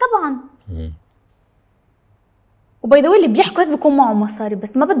طبعا. وبيدوي اللي بيحكوا هيك بيكون معهم مصاري،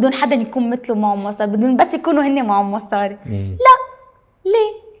 بس ما بدهم حدا يكون مثله معهم مصاري، بدهم بس يكونوا هن معهم مصاري. لا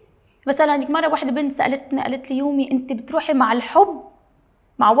ليه؟ بس انا هذيك مره واحده بنت سالتني قالت لي يومي انت بتروحي مع الحب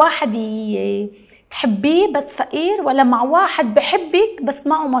مع واحد تحبيه بس فقير ولا مع واحد بحبك بس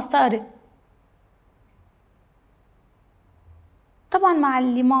معه مصاري؟ طبعا مع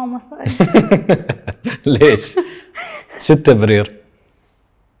اللي معه مصاري. ليش؟ شو التبرير؟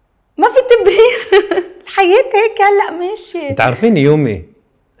 ما في تبرير. الحياة هيك هلا ماشي. تعرفين يومي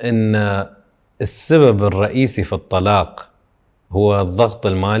ان السبب الرئيسي في الطلاق هو الضغط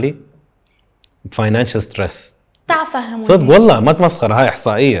المالي، financial stress. تعفهموني صدق والله ما تمسخر، هاي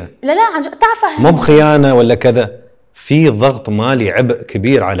احصائيه. لا عن جد تعفهموني، مو بخيانه ولا كذا، في ضغط مالي عبء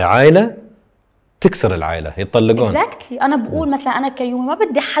كبير على عائله تكسر العائله يطلقون. exactly. انا بقول مثلا انا كيومي ما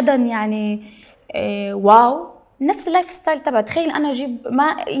بدي حدا يعني واو نفس اللايف ستايل تبع. تخيل انا اجيب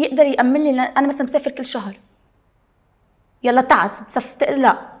ما يقدر يامن لي، انا مثلا مسافر كل شهر يلا تعس بتسافر،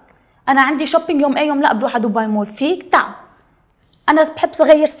 لا انا عندي شوبينج يوم يوم لا بروح على دبي مول فيك تعب. انا بحب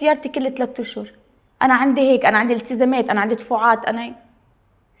اغير سيارتي كل 3 اشهر، انا عندي هيك، انا عندي التزامات، انا عندي دفعات، انا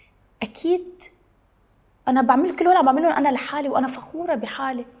اكيد انا بعمل كل هول عم بعملهم انا لحالي وانا فخوره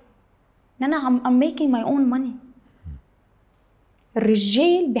بحالي ان انا I'm making my own money.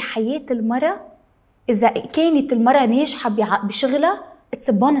 الرجال بحياه المراه اذا كانت المراه ناجحه بشغلها اتس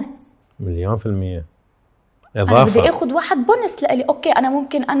بونس 100%. اضافه. انا بدي اخذ واحد بونس لإلي. اوكي انا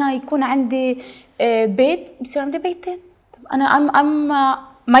ممكن انا يكون عندي بيت بصير عندي بيتين. طب انا ام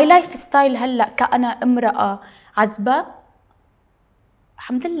ماي لايف ستايل هلا كأنا امراه عزبه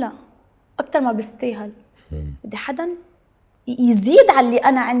الحمد لله اكثر ما بستاهل. بدي حدا يزيد على اللي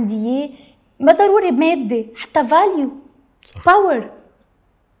انا عندي اياه، ما ضروري مادي، حتى فاليو باور.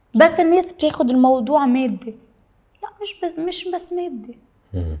 بس الناس بتاخد الموضوع مادي. لا، مش بس مادي.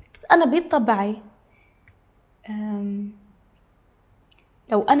 بس انا بطبعي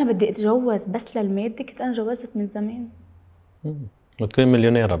لو انا بدي اتجوز بس للمادة كنت انا جوزت من زمان. وتكون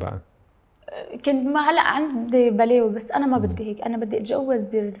مليونيرة بعد. كنت ما هلا عندي بلاوي، بس انا ما بدي هيك. انا بدي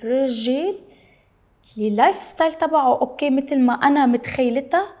اتجوز الرجال اللي اللايف ستايل تبعه اوكي مثل ما انا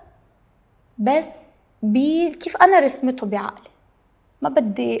متخيلتها، بس كيف انا رسمته بعقلي. ما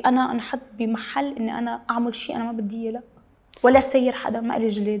بدي انا انحط بمحل اني انا اعمل شيء انا ما بدي اياه. لا، ولا سير حدا، ما لي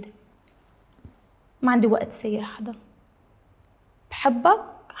جليده، ما عندي وقت سير حدا. بحبك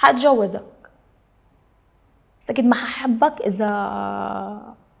حاتجوزك، بس اكيد ما ححبك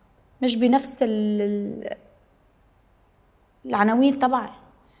اذا مش بنفس العناوين تبعي.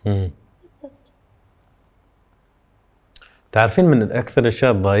 تعرفين من أكثر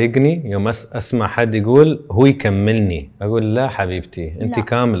الأشياء تضايقني يوم أسمع حد يقول هو يكملني. أقول لا حبيبتي، أنت لا.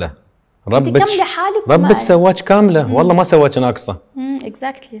 كاملة. أنت كاملة حالك، ربك سواك كاملة. والله ما سواك ناقصة.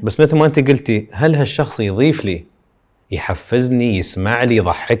 exactly. بس مثل ما أنت قلتي، هل هالشخص يضيف لي، يحفزني، يسمع لي،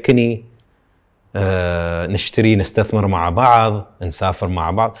 يضحكني، نشتري، نستثمر مع بعض، نسافر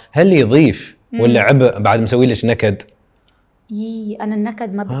مع بعض، هل يضيف ولا عبء بعد مسوي ليش نكد؟ أنا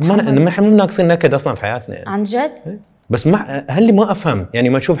النكد ما بتحمل. ما احنا مو ناقصين نكد أصلا في حياتنا يعني. عن جد. بس ما أفهم يعني.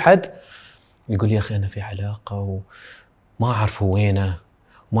 ما أشوف حد يقول يا أخي أنا في علاقة وما أعرف هو وينه،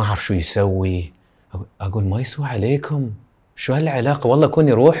 ما أعرف شو يسوي. أقول ما يسوى عليكم، شو هالعلاقة؟ والله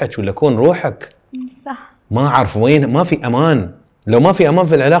كوني روحك ولا كون روحك. صح. ما أعرف وين، ما في أمان. لو ما في أمان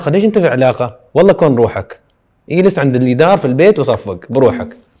في العلاقة ليش أنت في علاقة؟ والله كون روحك، اجلس عند اللي دار في البيت وصفق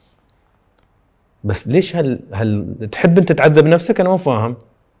بروحك. بس ليش هل تحب أنت تعذب نفسك؟ أنا ما فاهم.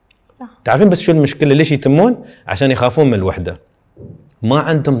 صح. تعرفين بس شو المشكلة ليش يتمون؟ عشان يخافون من الوحدة. ما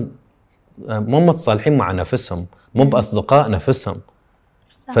عندهم، مو متصالحين مع نفسهم، مو بأصدقاء نفسهم.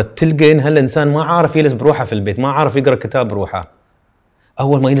 صح. فتلقى إن هالإنسان ما عارف يجلس بروحه في البيت، ما عارف يقرأ كتاب بروحه.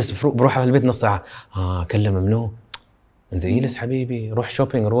 أول ما يجلس بروحه في البيت نص ساعة كلم منو؟ إنزين يجلس حبيبي، روح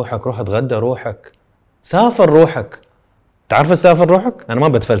شوبينج روحك، روح اتغدى روحك، سافر روحك. تعرف تسافر روحك؟ أنا ما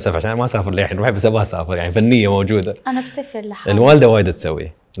بتفلسف عشان ما أسافر للحين، روحي بس أبغى أسافر يعني، فنية موجودة. أنا بسافر لحالي. الوالدة وايد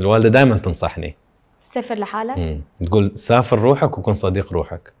تسوي، الوالدة دائما تنصحني تسافر لحالك. تقول سافر روحك وكن صديق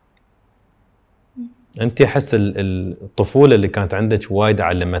روحك. أنت أحس الطفولة اللي كانت عندك وايد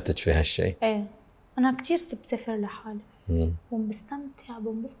علمتك في هالشيء. إيه، أنا كتير بسافر لحالي وبستمتع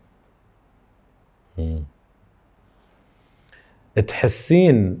بنبسط.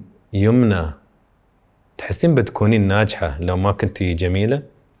 تحسين يمنى، تحسين بتكونين ناجحة لو ما كنتي جميلة؟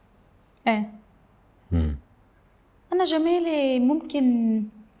 ايه. أنا جمالي ممكن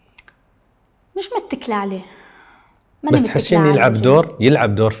مش متكلة عليه. بس تحسين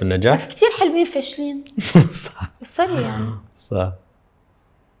يلعب دور في النجاح؟ كتير حلوين فاشلين. صح. سوري يعني. صح.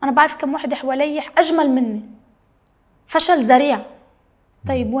 أنا بعرف كم واحد حوالي أجمل مني، فشل ذريع.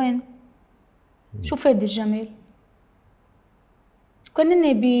 طيب وين؟ شو فايدة الجمال؟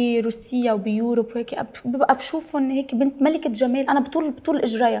 كنني بروسيا وبيوروب وهيك ببقى بشوفهم هيك بنت ملكة جمال. أنا بطول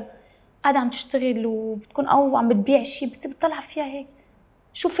إجريها قاعدة عم تشتغل وبتكون أو عم بتبيع شيء، بس بتطلع فيها هيك.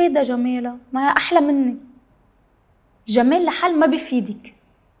 شو فايدة جمالها؟ ما أحلى مني. جمال لحال ما بيفيدك.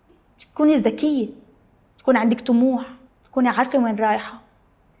 تكوني ذكية، تكون عندك طموح، تكوني عارفة وين رايحة.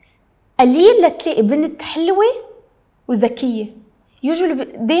 قليل لتلاقي بنت حلوة وذكية. يوجولي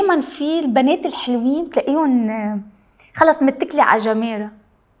دايما في البنات الحلوين تلاقيهم خلص متكلة على جمالها.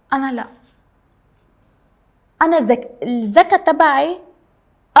 أنا لا، أنا الذكاء تبعي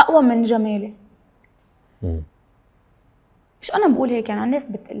أقوى من جمالي. مش أنا بقول هيك يعني، الناس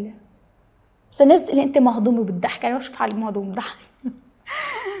بتقلي، بس الناس اللي أنت مهضوم وبتضحك. أنا بشوف حالي مهضوم وبضحك.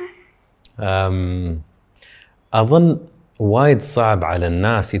 أظن وايد صعب على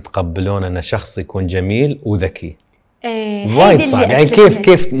الناس يتقبلون أن شخص يكون جميل وذكي. وايد صعب يعني.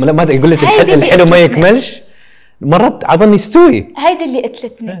 كيف ما يقول لك الحلو ما يكملش؟ مرات أظن يستوي. هيدي اللي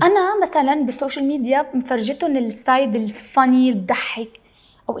قتلتني. أنا مثلا بالسوشيال ميديا مفرجتهم السايد الفاني الضحك.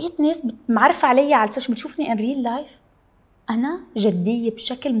 أوقات ناس معرفة علي على السوشيال بتشوفني ان ريل لايف أنا جدية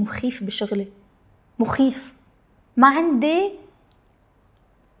بشكل مخيف بشغلي، مخيف. ما عندي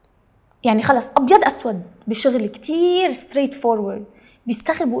يعني خلص أبيض أسود بشغلي، كتير ستريت فورورد.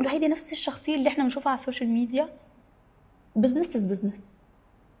 بيستغربوا بيقولوا هيدي نفس الشخصية اللي احنا بنشوفها على السوشيال ميديا. بزنس از بزنس.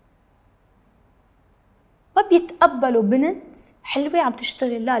 ما بيتقبلوا بنت حلوة عم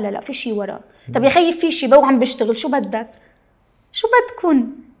تشتغل. لا لا لا، في شي ورا. طب يا خيي في شي بو عم بشتغل، شو بدك؟ شو بدكن؟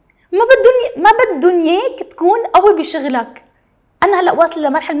 ما بدهم اياك تكون قوي بشغلك. انا هلا واصله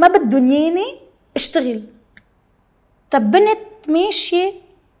لمرحله ما بدهم ياني اشتغل. طب بنت ماشيه،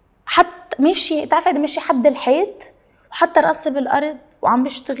 حتى ماشيه، تعرف هذا ماشي حد الحيط وحتى راسها بالارض وعم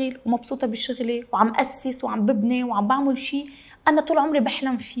بشتغل ومبسوطه بشغلي وعم اسس وعم ببني وعم بعمل شيء انا طول عمري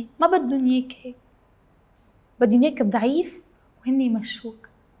بحلم فيه. ما بدهم اياك هيك، بدهم اياك ضعيف وهن يمشوك.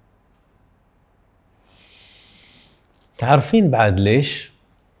 تعرفين بعد ليش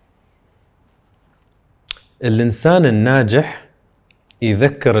الإنسان الناجح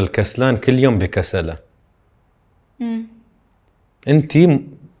يذكر الكسلان كل يوم بكسله؟ انتي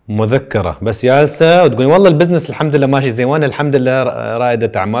مذكرة بس جالسة وتقولي والله البزنس الحمد لله ماشي زين، وانا الحمد لله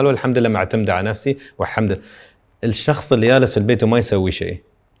رائدة اعمال والحمد لله معتمدة على نفسي والحمد لله. الشخص اللي جالس في البيت وما يسوي شيء،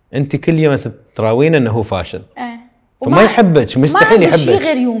 انت كل يوم تراوين انه هو فاشل. فما يحبك، مستحيل يحبك. ما عندي شيء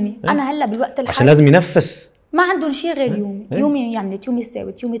غير يومي. انا هلا بالوقت الحالي عشان لازم ينفس. ما عندهم شيء غير يومي. يومي عملت، يومي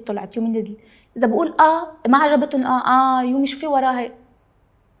ساوت، يومي طلعت، يومي نزل. اذا بقول ما عجبتهم يومي شو في وراها،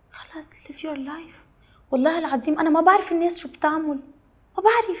 خلاص live your life. والله العظيم انا ما بعرف الناس شو بتعمل، ما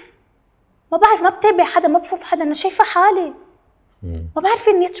بعرف، ما بتابع حدا، ما بشوف حدا، انا شايفه حالي. ما بعرف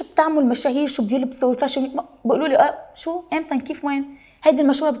الناس شو بتعمل، مشاهير شو بيلبسوا، الفاشن بيقولوا لي شو امتى كيف وين هيدي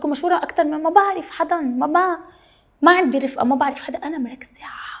المشهوره بتكون مشهوره اكثر من ما بعرف حدا. ما عندي رفقه، ما بعرف حدا، انا مركزه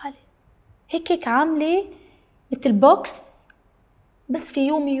على حالي هيك عامله مثل بوكس بس في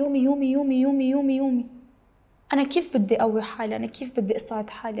يومي يومي يومي يومي يومي يومي يومي. انا كيف بدي اقوي حالي، انا كيف بدي اسعد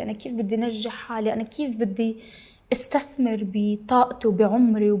حالي، انا كيف بدي نجح حالي، انا كيف بدي استثمر بطاقتي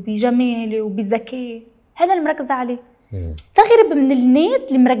وبعمري وبجمالي وبذكائي. هذا اللي مركزه عليه. بستغرب من الناس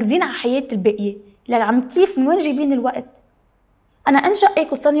اللي مركزين على حياة البقية، اللي عم كيف من وين جايبين الوقت. انا انجا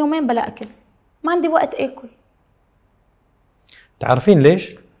اكل صار يومين بلا اكل، ما عندي وقت اكل. تعرفين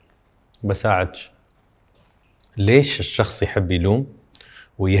ليش؟ بساعدك. ليش الشخص يحب يلوم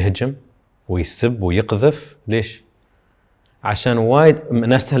ويهجم ويسب ويقذف؟ ليش؟ عشان وايد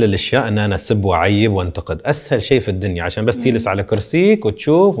من اسهل الاشياء ان انا اسب واعيب وانتقد، اسهل شيء في الدنيا، عشان بس تجلس على كرسيك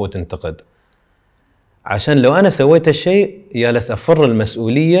وتشوف وتنتقد. عشان لو انا سويت الشيء جالس افر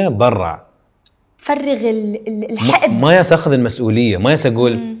المسؤوليه برا، فرغ الحقد، ما ياخذ المسؤوليه، ما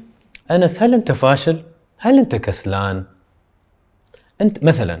اقول انس هل انت فاشل؟ هل انت كسلان؟ انت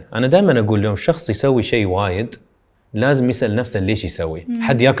مثلا، انا دائما اقول لهم شخص يسوي شيء وايد لازم يسال نفسه ليش يسوي.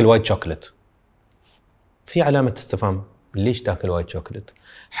 حد ياكل وايد شوكولات، في علامه استفهام، ليش تاكل وايد شوكولات؟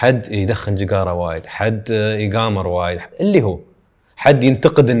 حد يدخن سيجاره وايد، حد يقامر وايد، اللي هو حد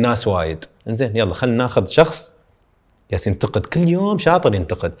ينتقد الناس وايد. انزين يلا خلينا ناخذ شخص ينتقد كل يوم، شاطر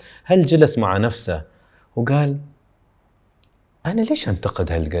ينتقد. هل جلس مع نفسه وقال انا ليش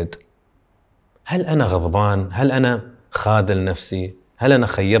انتقد هالقد؟ هل انا غضبان؟ هل انا خاذل نفسي؟ هل انا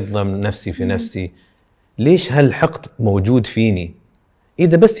خيبت ظن نفسي في نفسي؟ ليش هالحقد موجود فيني؟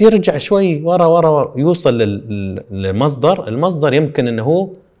 اذا بس يرجع شوي ورا يوصل للمصدر، المصدر يمكن انه هو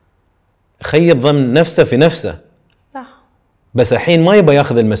خيب ظن نفسه في نفسه. صح. بس الحين ما يبغى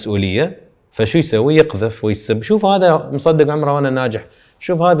ياخذ المسؤوليه، فشو يسوي؟ يقذف ويسب. شوف هذا مصدق عمره وانا ناجح،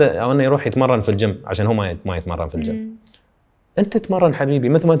 شوف هذا وانا يروح يتمرن في الجيم عشان هو ما يتمرن في الجيم. انت تتمرن حبيبي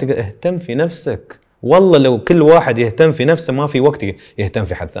مثل ما انت اهتم في نفسك. والله لو كل واحد يهتم في نفسه ما في وقت يهتم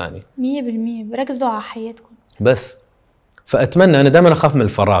في حد ثاني. 100% ركزوا على حياتكم بس. فاتمنى، انا دائما اخاف من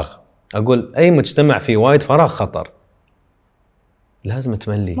الفراغ، اقول اي مجتمع فيه وايد فراغ خطر، لازم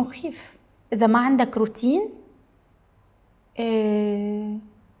تملي، مخيف. اذا ما عندك روتين.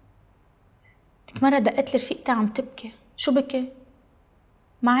 مرة دقت لي رفيقتي عم تبكي. شو بكي؟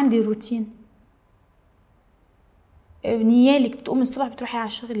 ما عندي روتين. نيالك بتقوم الصبح بتروحي على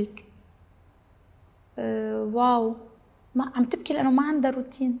شغلك. واو، ما عم تبكي لانه ما عندها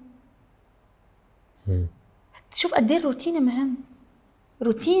روتين. شوف قد ايه الروتين مهم.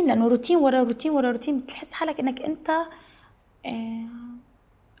 روتين، لانه روتين ورا روتين ورا روتين بتحس حالك انك انت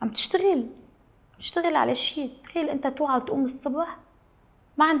عم تشتغل على شيء. تخيل انت توعى وتقوم الصبح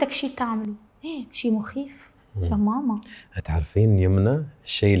ما عندك شيء تعمله، شيء مخيف يا ماما. تعرفين يمنى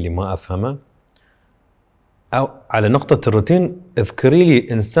الشيء اللي ما افهمه، او على نقطة الروتين اذكري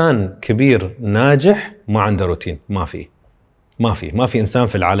لي انسان كبير ناجح ما عنده روتين. ما في انسان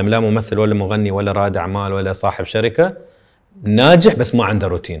في العالم، لا ممثل ولا مغني ولا رائد اعمال ولا صاحب شركة ناجح بس ما عنده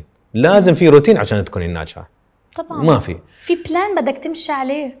روتين. لازم في روتين عشان تكوني ناجحة. طبعا ما في بلان بدك تمشي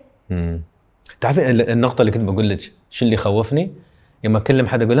عليه. تعرفي النقطة اللي كنت بقول لك شو اللي خوفني؟ يوم اكلم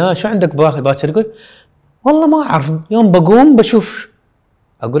حدا اقول شو عندك باكر، يقول والله ما اعرف، يوم بقوم بشوف.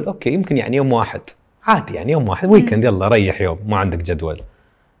 اقول اوكي يمكن يعني يوم واحد عادي، يعني يوم واحد ويكند، يلا ريح يوم، ما عندك جدول.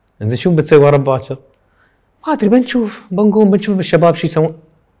 انزين شو بتسوي ورا باكر؟ ما ادري، بنشوف، بنقوم بنشوف الشباب شو يسوون.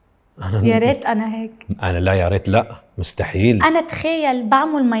 يا ريت انا هيك. انا لا، يا ريت لا، مستحيل. انا تخيل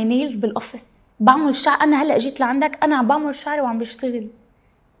بعمل ماي نيلز بالاوفيس، بعمل شعر. انا هلا اجيت لعندك انا عم بعمل شعري وعم بشتغل،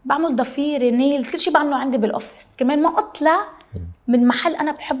 بعمل ضفيري، نيلز، كل شيء بعمله عندي بالاوفيس. كمان ما اطلع من محل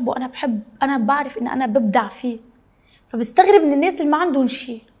انا بحبه، انا بعرف ان انا ببدع فيه. فبستغرب من الناس اللي ما عندهم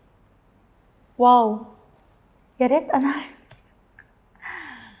شيء. واو يا ريت انا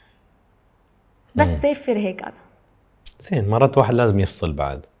بس سافر هيك. انا زين مرات واحد لازم يفصل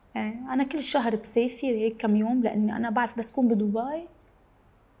بعد. انا كل شهر بسافر هيك كم يوم، لاني انا بعرف بس كون بدبي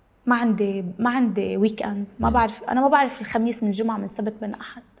ما عندي ويك اند. ما بعرف الخميس من جمعة من سبت من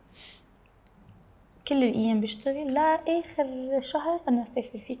احد. كل الايام بشتغل لا اخر شهر انا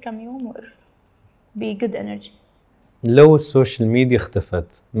اسافر فيه كم يوم وارجع بجود انرجي. لو السوشيال ميديا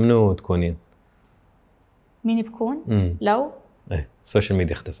اختفت منو تكونين؟ مين بكون؟ لو السوشيال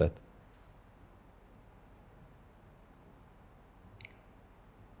ميديا اختفت.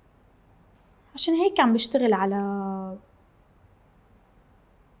 عشان هيك عم بشتغل على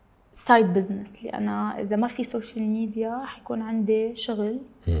سايد بزنس، لأن إذا ما في سوشيال ميديا حيكون عندي شغل.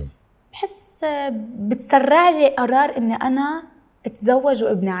 بحس بتسرع لي قرار إني أنا أتزوج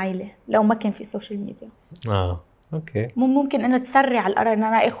وابن عائلة لو ما كان في سوشيال ميديا. أوكي. ممكن أنا تسرع القرار إن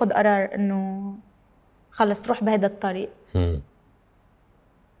أنا أخذ قرار إنه خلص روح بهذا الطريق.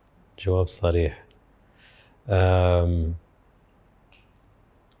 جواب صريح.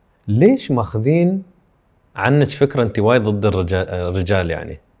 ليش ماخذين عنك فكرة أنت وايد ضد الرجال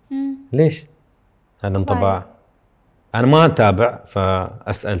يعني؟ ليش؟ هذا انطباع. أنا ما أتابع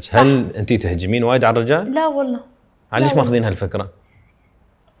فأسألك صح. هل أنت تهجمين وايد على الرجال؟ لا والله. ليش ماخذين هالفكرة؟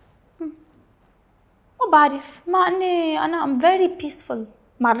 ما بعرف، مع أني أنا I'm very peaceful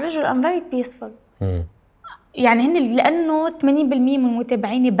مع الرجل. I'm very peaceful. يعني هن لأنه 80% من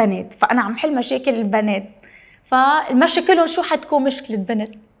متابعيني بنات، فأنا عم حل مشاكل البنات. فالمشاكلهم شو حتكون مشكلة بنات؟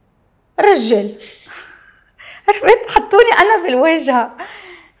 رجل. عرفت حطوني أنا بالواجهة.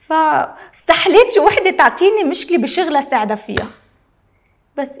 فاستحليت شو وحدة تعطيني مشكلة بشغلة ساعدة فيها.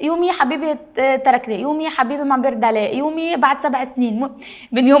 بس يومي يا حبيبي تركني، يومي يا حبيبي ما برد عليه، يومي بعد 7 سنين.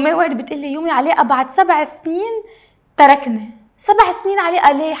 من يومين واحدة بتقلي يومي علاقة بعد 7 سنين تركني. 7 سنين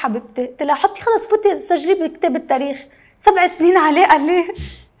علاقة ليه حبيبتي؟ قلت لها حطي خلص فوتي سجلي بكتاب التاريخ 7 سنين علاقة ليه؟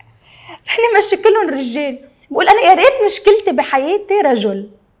 فهني مشكلهم رجال. بقول أنا يا ريت مشكلتي بحياتي رجل،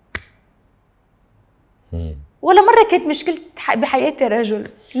 ولا مرة كانت مشكلتي بحياتي رجل.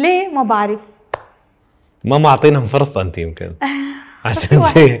 ليه؟ ما بعرف. ما معطينهم فرصة أنت يمكن. عشان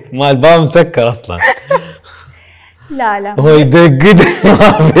شيء ما الباب مسكر أصلا. لا هو يدق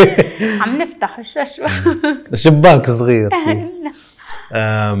عم نفتح الشاشة شباك صغير.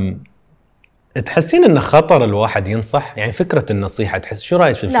 تحسين إنه خطر الواحد ينصح؟ يعني فكرة النصيحة تحس شو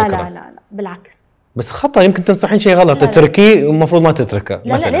رأيك في الفكرة؟ لا بالعكس. بس خطأ يمكن تنصحين شيء غلط تتركيه ومفروض ما تتركه.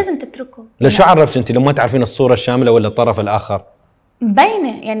 لا لازم تتركه. شو عرفت انت لو ما تعرفين الصورة الشاملة ولا الطرف الآخر؟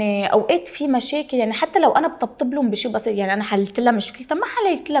 مبينة. يعني أوقات في مشاكل، يعني حتى لو أنا بطبطب لهم بشيء بسيط، يعني أنا حلت لها مشكلتها ما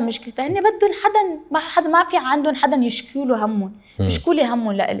حليت لها مشكلتها، هن بدهم حدا ما في عندهم حدا يشكوا له همهم، يشكوا لي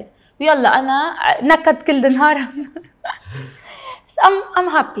همهم لإلي ويلا أنا نكد كل نهار. بس I'm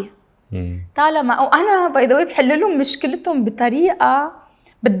happy. طالما أنا باي ذا واي بحل لهم مشكلتهم بطريقة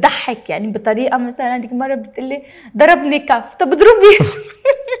بتضحك. يعني بطريقة مثلا ديك مرة بتقلي ضربني كف، طب اضربي.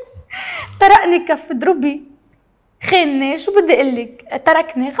 طرقني كف اضربي، خانني شو بدي اقلك،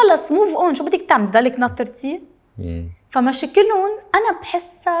 تركني خلص موف اون، شو بدك تعمل ضلك ناطرتي؟ فمشاكلهم انا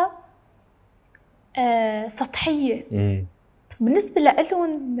بحسها سطحية. بس بالنسبة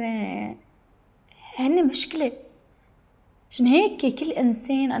لهم هن مشكلة. عشان هيك كل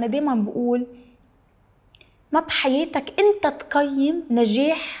انسان انا دايما بقول ما بحياتك انت تقيم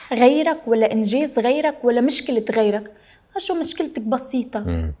نجاح غيرك ولا انجاز غيرك ولا مشكلة غيرك. شو مشكلتك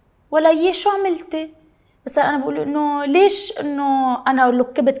بسيطة ولا شو عملتي؟ بس انا بقول انه ليش انه انا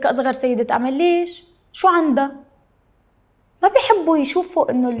لكبت كاصغر سيدة اعمل، ليش شو عندها؟ ما بيحبوا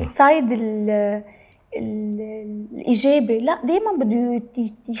يشوفوا انه السايد الايجابي. لا دايما بده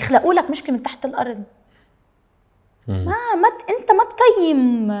يخلقوا لك مشكلة من تحت الارض. انت ما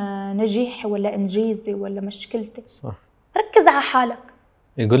تقيم نجاحي ولا انجازي ولا مشكلتي. صح. ركز على حالك.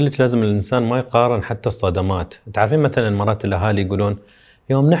 يقول لك لازم الانسان ما يقارن حتى الصدمات. تعرفين مثلا مرات الاهالي يقولون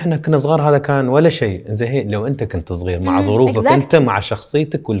يوم نحن كنا صغار هذا كان ولا شيء. زين لو انت كنت صغير مع ظروفك انت مع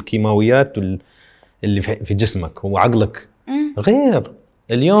شخصيتك والكيماويات اللي في جسمك وعقلك غير.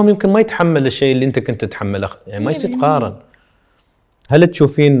 اليوم يمكن ما يتحمل الشيء اللي انت كنت تتحمله. يعني ما يصير تقارن. هل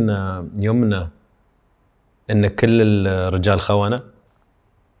تشوفين يومنا ان كل الرجال خونة؟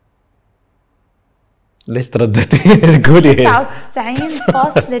 ليش ترددتي؟ قولي 99.9%.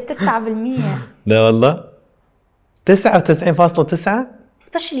 لا والله 99.9.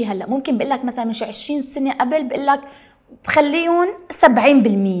 سبيشلي هلا ممكن بقول لك مثلا مش 20 سنة قبل بقول لك بخليهم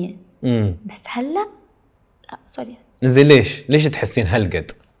 70%. بس هلا لا سوري. زين ليش تحسين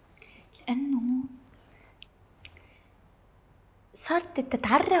هالقد؟ لانه صارت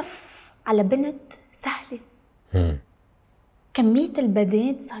تتعرف على بنت سهلة. كمية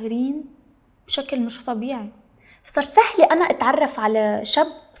البنات صايرين بشكل مش طبيعي. صار سهل أنا أتعرف على شاب،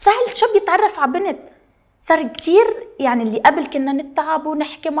 سهل شاب يتعرف على بنت. صار كتير يعني اللي قبل كنا نتعب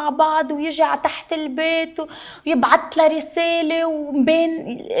ونحكي مع بعض ويجي على تحت البيت ويبعت لها رسالة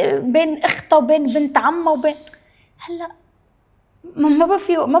بين اختها وبين بنت عمها وبين هلا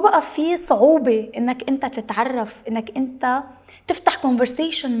ما بقى في صعوبة انك انت تتعرف، انك انت تفتح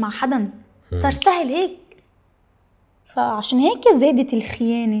كونفرسيشن مع حدا. صار سهل هيك. فعشان هيك زادت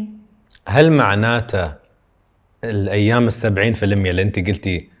الخيانة. هل معناته الايام 70% اللي انت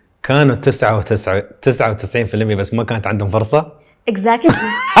قلتي كانوا 99% بس ما كانت عندهم فرصة؟ exactly.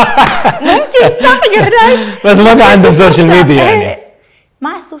 ممكن صح يا بس ما كان عندهم سوشيال ميديا يعني.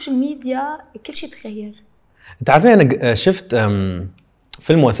 مع السوشيال ميديا كل شيء تغير. تعرفين انا شفت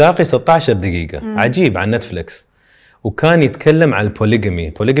فيلم وثائقي 16 دقيقة عجيب عن نتفليكس، وكان يتكلم عن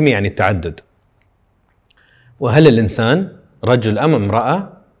البوليغامي يعني التعدد، وهل الإنسان رجل أم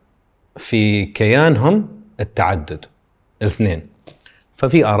امرأة في كيانهم التعدد الاثنين.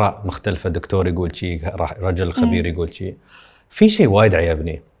 ففي آراء مختلفة، دكتور يقول شيء، رجل خبير يقول شيء. في شيء وايد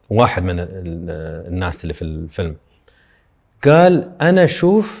عيبني، واحد من الناس اللي في الفيلم قال أنا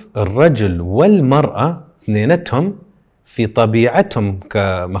أشوف الرجل والمرأة اثنينتهم في طبيعتهم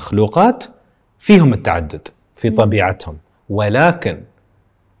كمخلوقات فيهم التعدد في طبيعتهم، ولكن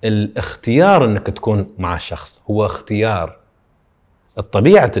الاختيار انك تكون مع الشخص هو اختيار.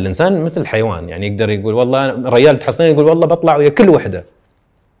 الطبيعة الانسان مثل الحيوان، يعني يقدر يقول والله ريال تحصلين يقول والله بطلع ويا كل وحدة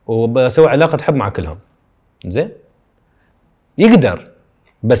وبسوي علاقة حب مع كلهم، زين يقدر،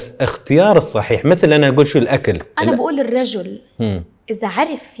 بس اختيار الصحيح. مثل انا اقول شو الاكل، انا بقول الرجل اذا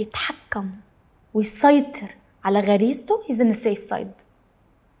عرف يتحكم ويسيطر على غريزته he's in a safe side.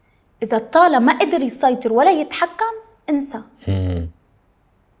 اذا طالما ما قدر يسيطر ولا يتحكم انسى.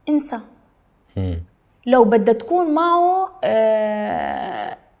 انسى. لو بدها تكون معه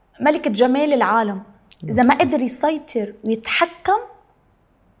ملكة جمال العالم، إذا ما قدر يسيطر ويتحكم،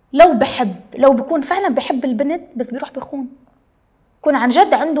 لو بيكون فعلا بحب البنت بس بيروح بيخون، يكون عن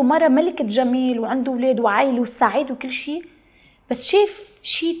جد عنده مرة ملكة جمال وعنده أولاد وعائلة وسعيد وكل شيء، بس شاف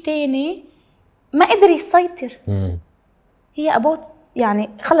شيء تاني ما قدر يسيطر. هي أبوت يعني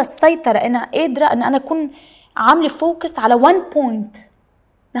خلص سيطرة، أنا قادرة أن أنا أكون عاملة فوكس على one point.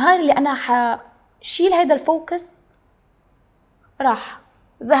 نهار اللي أنا حشيل هيدا الفوكس راح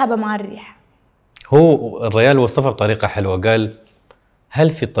ذهب مع الريح. هو الريال وصفه بطريقة حلوة، قال هل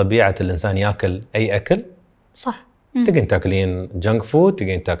في طبيعة الإنسان يأكل أي أكل؟ صح. تقين تاكلين جنك فود،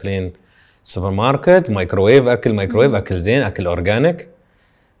 تقين تاكلين سوبر ماركت، مايكروويف أكل زين، أكل أورجانيك،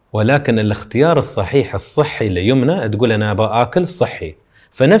 ولكن الاختيار الصحيح الصحي ليمنى تقول أنا أبغى أكل صحي.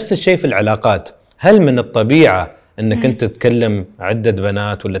 فنفس الشيء في العلاقات، هل من الطبيعة أنك أنت تتكلم عدة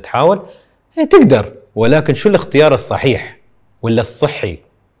بنات ولا تحاول؟ تقدر، ولكن شو الاختيار الصحيح ولا الصحي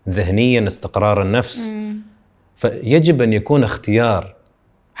ذهنيا، استقرار النفس. فيجب أن يكون اختيار.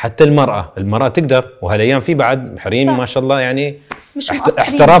 حتى المرأة تقدر، وهالأيام في بعد حريم ما شاء الله يعني مش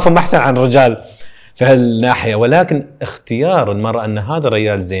احترافهم أحسن عن الرجال في هالناحية، ولكن اختيار المرأة أن هذا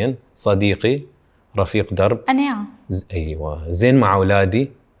رجال زين، صديقي، رفيق درب، قناعة، أيوة زين مع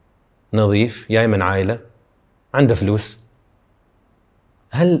أولادي، نظيف، جاي من عائلة، عنده فلوس،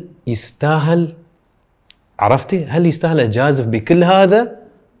 هل يستاهل؟ عرفتي؟ هل يستاهل أجازف بكل هذا؟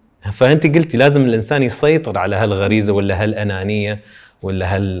 فأنت قلتي لازم الإنسان يسيطر على هالغريزة ولا هالأنانية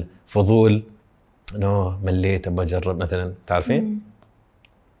ولا هالفضول. مليت أبغى أجرب مثلا، تعرفين؟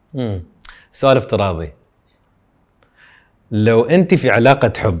 سؤال افتراضي، لو أنت في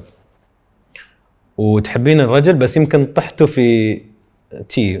علاقة حب وتحبين الرجل بس يمكن طحتوا في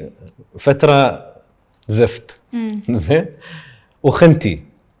فترة زفت زين وخنتي،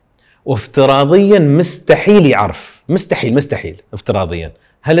 وافتراضيا مستحيل يعرف، مستحيل افتراضيا،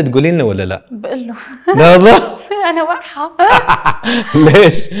 هل تقولين له ولا لا؟ بقول له لا والله انا واقعه.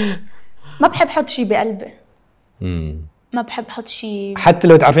 ليش؟ ما بحب احط شيء بقلبي. ما بحب احط شيء، حتى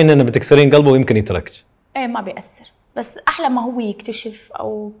لو تعرفين انه بتكسرين قلبه ويمكن يتركك. ايه ما بيأثر، بس احلى ما هو يكتشف.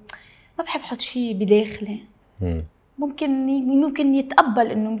 او ما بحب احط شيء بداخلي. ممكن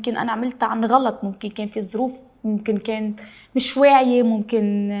يتقبل انه ممكن انا عملتها عن غلط، ممكن كان في ظروف، ممكن كان مش واعيه،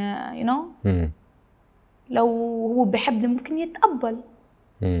 ممكن لو هو بحبني ممكن يتقبل.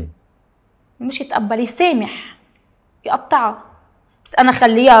 مش يتقبل، يسامح، يقطعها. بس انا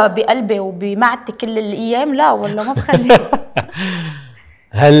خليها بقلبي وبمعدتي كل الايام، لا والله ما بخليها.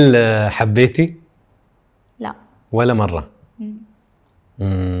 هل حبيتي؟ لا ولا مره.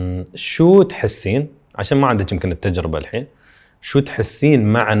 شو تحسين، عشان ما عندك يمكن التجربه الحين، شو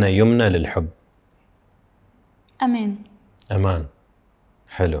تحسين معنى يمنى للحب؟ امان. امان،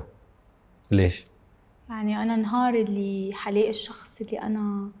 حلو. ليش؟ يعني أنا نهار اللي حلاقي الشخص اللي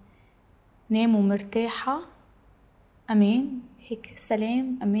أنا نام ومرتاحة، أمان هيك،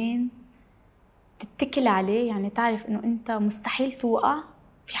 سلام، أمان، تتكل عليه، يعني تعرف إنه أنت مستحيل توقع،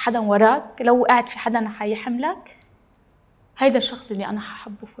 في حدا وراك، لو وقعت في حدا حيحملك. هيدا الشخص اللي أنا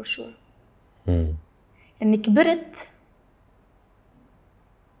ححبه for sure. إني كبرت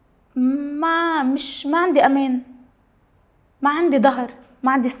ما عندي أمان، ما عندي ظهر،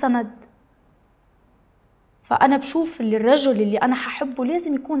 ما عندي سند. فأنا بشوف اللي الرجل اللي أنا ححبه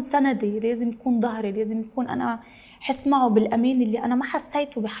لازم يكون سندي، لازم يكون ظهري، لازم يكون أنا حس معه بالأمان اللي أنا ما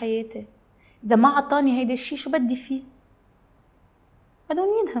حسيته بحياتي. إذا ما عطاني هيدا الشيء شو بدي فيه؟ I don't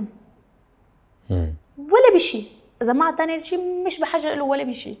need him ولا بشي. إذا ما عطاني شيء مش بحاجة له ولا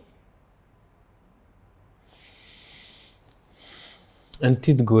بشي.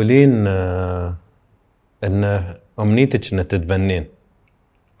 أنت تقولين إن أمنيتك إن تتبنين،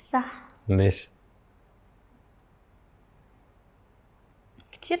 صح؟ ليش؟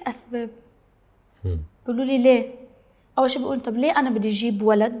 كتير أسباب. بيقولوا لي ليه؟ أول شيء بقول طب ليه أنا بدي أجيب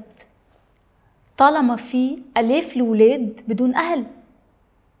ولد طالما في آلاف الأولاد بدون أهل؟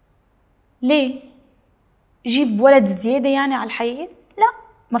 ليه؟ جيب ولد زيادة يعني على الحياة؟ لا،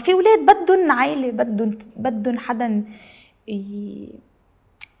 ما في أولاد بدون عائلة، بدون حدا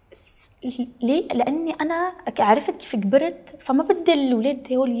ليه؟ لأني أنا عرفت كيف كبرت، فما بدي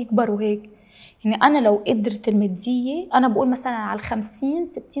الأولاد هول يكبروا هيك. يعني أنا لو قدرت المادية، أنا بقول مثلا على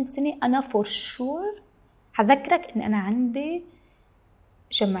 50-60 سنة أنا for sure هذكرك إن أنا عندي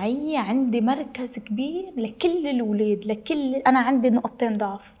جمعية، عندي مركز كبير لكل الأولاد، أنا عندي نقطتين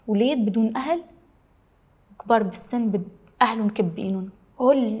ضعف: أولاد بدون أهل، كبار بالسن أهلهم كبينهم.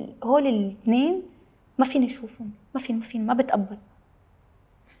 هول الاثنين ما فيني أشوفهم، ما بتقبل.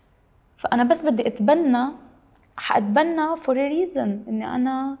 فأنا بس بدي حأتبنى for a reason. إني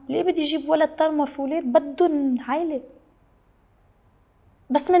أنا ليه بدي أجيب ولد طالما في أولاد بدون عائلة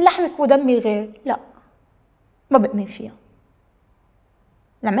بس من لحمك ودمي غير؟ لا، ما بأمن فيها.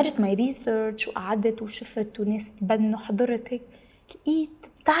 عملت ماي ريسيرش وقعدت وشفت وناس تبنوا، حضرت هيك، لقيت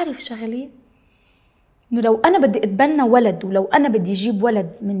بتعرف شغلة إنه لو أنا بدي أتبنى ولد، ولو أنا بدي أجيب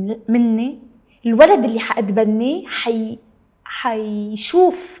ولد مني، الولد اللي حأتبنيه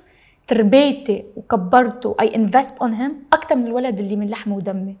حيشوف تربيتي وكبرته I invest on him أكتر من الولد اللي من لحمه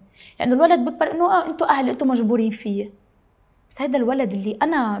ودمي. لأنه الولد بكبر إنه أنتوا أهل، أنتوا مجبورين فيه. بس هذا الولد اللي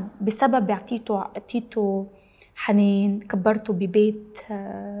أنا بسبب عطيته حنين، كبرته ببيت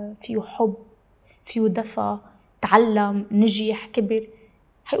فيه حب، فيه دفى، تعلم، نجح، كبر،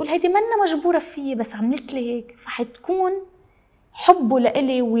 هيقول هيدي منا مجبورة فيه بس عملت لي هيك. فحتكون حبه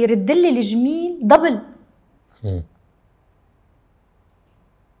لإلي ويرد لي الجميل دبل.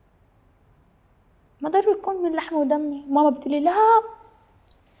 ما ضروري يكون من لحم ودمي. ماما بتقولي لا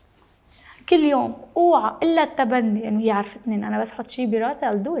كل يوم اوعى الا التبني، يعني هي عرفتني إن انا بس حط شيء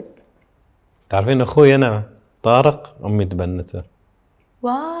براسي I'll do it. تعرفين اخوي انا طارق امي تبنته.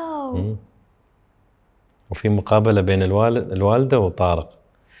 واو. وفي مقابله بين الوالده وطارق،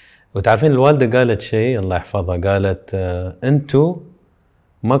 وتعرفين الوالده قالت شيء الله يحفظها، قالت انتو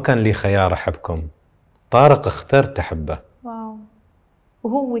ما كان لي خيار احبكم، طارق اخترت احبه. واو.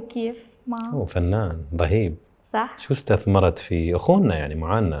 وهو كيف هو فنان رهيب. صح. شو استثمرت فيه اخونا، يعني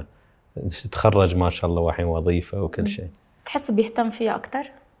معانا تخرج ما شاء الله والحين وظيفه وكل شيء. تحسوا بيهتم فيها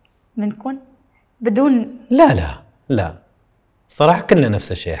اكثر منكم بدون؟ لا صراحه كلنا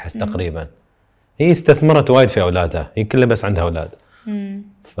نفس الشيء احس تقريبا. هي استثمرت وايد في اولادها، هي كلها بس عندها اولاد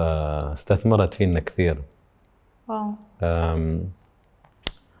فاستثمرت فينا كثير. واو.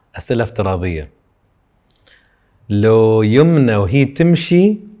 اسئله افتراضيه. لو يمنى وهي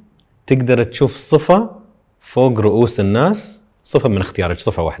تمشي تقدر تشوف صفه فوق رؤوس الناس، صفه من اختيارك،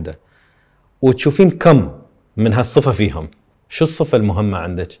 صفه واحده، وتشوفين كم من هالصفه فيهم، شو الصفه المهمه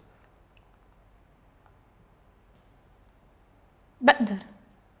عندك؟ بقدر.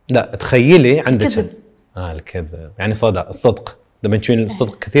 لا تخيلي عندك الكذب. الكذب يعني الصدق. لما تشوفين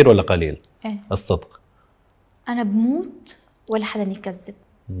الصدق كثير ولا قليل؟ الصدق. انا بموت ولا حدا يكذب.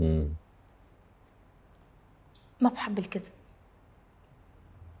 ما بحب الكذب.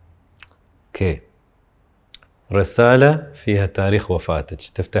 اوكي، رسالة فيها تاريخ وفاتك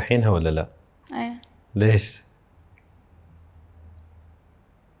تفتحينها ولا لا؟ ليش؟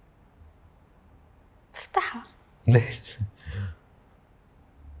 افتحها. ليش؟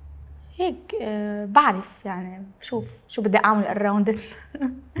 هيك بعرف يعني شو بدي اعمل اراوند.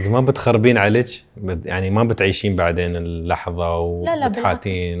 إذا ما بتخربين عليك يعني ما بتعيشين بعدين اللحظة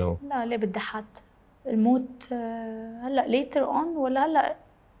وبتحاتين لا ليه بدي حات الموت هلا later on ولا هلا؟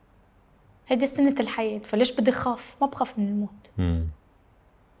 هيدي سنة الحياة، فليش بدي خاف؟ ما بخاف من الموت.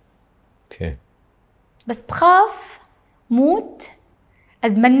 اوكي. بس بخاف موت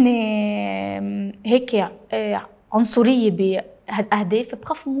قد مني هيك عنصرية بهالأهداف.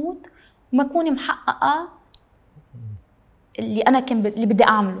 بخاف موت وما أكون محققة اللي أنا اللي بدي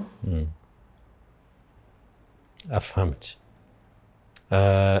أعمله. أفهمت.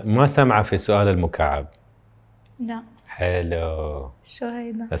 ما سمع في سؤال المكعب؟ لا. حلو. شو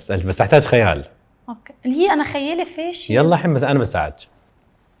هيدا؟ أسأل بس أحتاج خيال. أوكي. اللي هي أنا خيالي فاشل. يلا حين أنا بساعدك.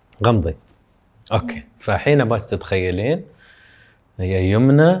 غمضي. أوكي. فحين أبغاك تتخيلين هي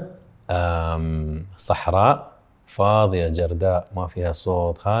يمنى صحراء فاضية جرداء ما فيها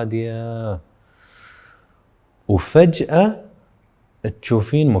صوت، هادية، وفجأة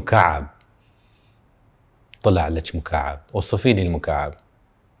تشوفين مكعب طلع لك. مكعب، وصفي لي المكعب.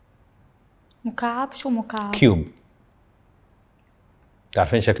 مكعب؟ شو مكعب؟ كيوب.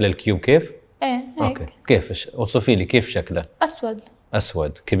 تعرفين شكل الكيوب كيف؟ ايه هيك. اوكي. كيف وصفي لي كيف شكله؟ أسود.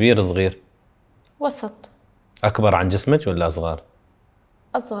 أسود. كبير صغير؟ وسط. أكبر عن جسمك ولا أصغر؟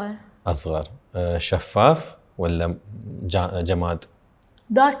 أصغر. أصغر. شفاف ولا جماد؟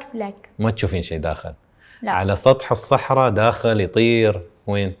 دارك بلاك. ما تشوفين شيء داخل؟ لا. على سطح الصحراء داخل يطير.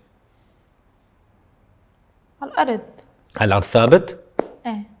 وين؟ على الأرض. على الأرض ثابت؟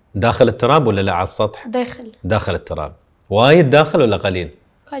 ايه. داخل التراب ولا لا على السطح؟ داخل. داخل التراب. وايد داخل ولا قليل؟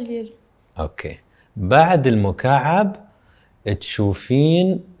 قليل. اوكي. بعد المكعب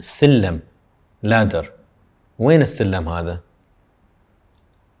تشوفين سلم، لادر. وين السلم هذا؟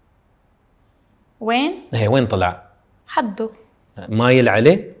 وين؟ هي وين طلع؟ حده. مايل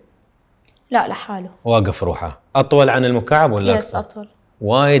عليه؟ لا، لحاله. واقف روحه. اطول عن المكعب ولا يس اكثر؟ أطول.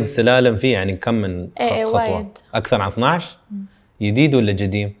 وايد سلالم فيه، يعني كم من خطوه؟ وايد. اكثر عن 12. جديد ولا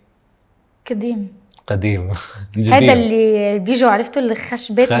قديم؟ قديم. قديم. جديد. هذا اللي بيجوا عرفتوا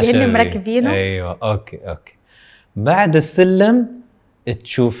الخشبات اللي هن مركبينه. ايوه. اوكي. بعد السلم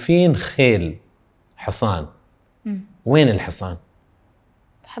تشوفين خيل، حصان. وين الحصان؟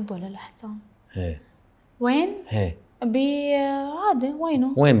 بحبه للحصان. هي. وين؟ هي. عادي.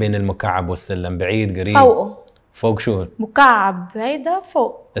 وينه؟ وين بين المكعب والسلم؟ بعيد قريب؟ فوقه. فوق شو؟ مكعب هيدا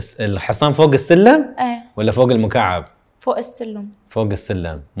فوق. الحصان فوق السلم؟ ايه. ولا فوق المكعب؟ فوق السلم. فوق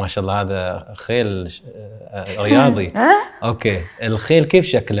السلم. ما شاء الله هذا خيل رياضي. اوكي. الخيل كيف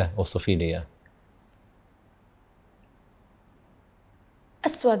شكله؟ وصفي لي اياه.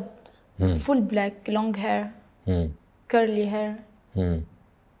 اسود. فول بلاك. لونج هير. كيرلي هير.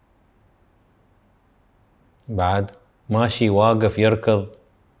 بعد ماشي، واقف، يركض؟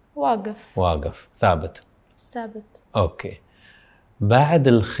 واقف. ثابت. اوكي. بعد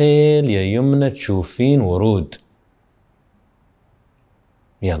الخيل يا يمنى تشوفين ورود.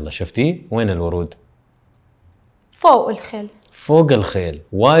 يلا شفتي؟ وين الورود؟ فوق الخيل. فوق الخيل.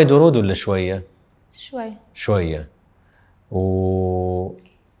 وايد ورود ولا شوية؟ شوية.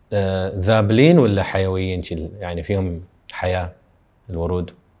 ذابلين ولا حيويين، يعني فيهم حياة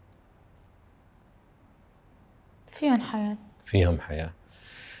الورود؟ فيهم حياة.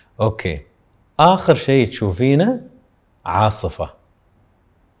 اوكي. اخر شيء تشوفينه عاصفة.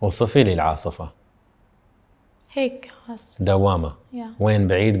 وصفي لي العاصفة. هيك دوامة. وين؟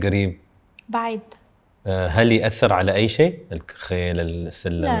 بعيد قريب؟ بعيد. هل يأثر على أي شيء؟ الخيل،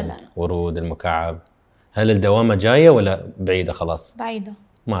 السلم، لا. الورود، المكعب؟ هل الدوامة جاية ولا بعيدة خلاص؟ بعيدة.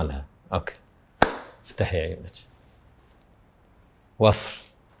 ما لها. أوكي. افتحي عيونك.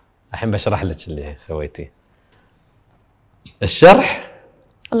 وصف. الحين بشرح لك اللي سويتيه. الشرح.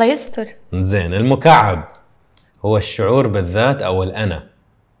 الله يستر. زين. المكعب هو الشعور بالذات أو الأنا.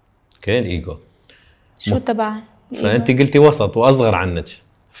 اوكي. الإيجو. شو تبع؟ فأنت قلتي وسط وأصغر عنك،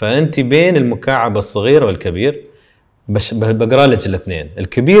 فأنت بين المكعب الصغير والكبير. بقرأ لك الاثنين.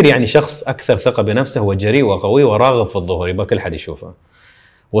 الكبير يعني شخص أكثر ثقة بنفسه، هو جريء وقوي وراغب في الظهور، يبقى كل حد يشوفه.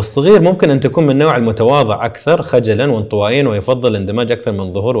 والصغير ممكن أن تكون من نوع المتواضع أكثر، خجلا وانطوائيا، ويفضل الاندماج أكثر من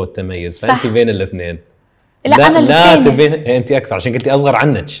الظهور والتميز. فأنت بين الاثنين. لا أنا لا تبين. أنت أكثر عشان قلتي أصغر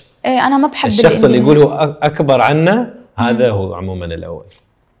عنك. إيه أنا ما بحب الشخص اللي يقول هو أكبر عنه هذا هو عموما الأول.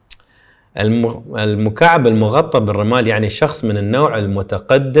 المكعب المغطى بالرمال يعني شخص من النوع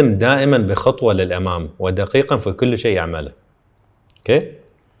المتقدم دائما بخطوة للأمام ودقيقا في كل شيء يعمله. اوكي.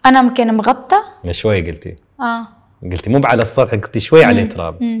 أنا ممكن مغطى؟ شوي قلتي. قلتي مو على السطح، قلتي شوي عليه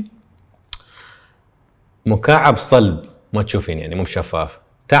تراب. مكعب صلب، ما تشوفين يعني مو شفاف.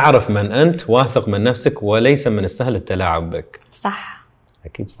 تعرف من أنت، واثق من نفسك، وليس من السهل التلاعب بك. صح.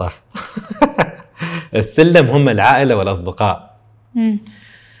 أكيد صح. السلم هم العائلة والأصدقاء.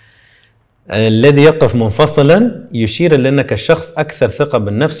 الذي يقف منفصلا يشير لأنك الشخص أكثر ثقة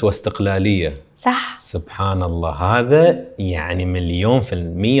بالنفس واستقلالية. صح. سبحان الله. هذا يعني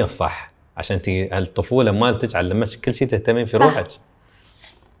 1,000,000% صح. عشان الطفولة مالتك علمتك كل شيء تهتمين في روحك.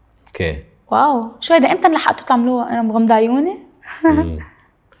 اوكي. واو، شو هذا امتى لحقتوا تعملوها؟ انا مغمضه عيوني.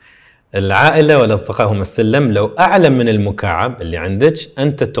 العائلة والأصدقاء هم السلم، لو أعلى من المكعب اللي عندك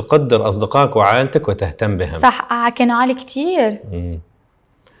أنت تقدر أصدقائك وعائلتك وتهتم بهم. صح، كانوا عالي كتير.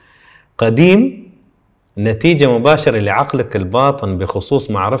 قديم نتيجة مباشرة لعقلك الباطن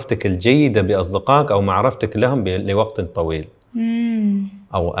بخصوص معرفتك الجيدة بأصدقائك أو معرفتك لهم لوقت طويل.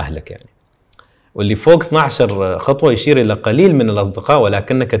 أو أهلك يعني. واللي فوق 12 خطوة يشير إلى قليل من الأصدقاء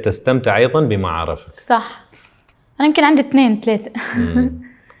ولكنك تستمتع أيضا بمعارفك. صح، أنا يمكن عندي 2 3.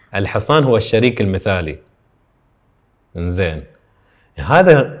 الحصان هو الشريك المثالي. إنزين،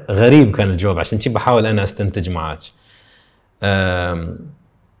 هذا غريب كان الجواب، عشان شي بحاول أنا أستنتج معاك.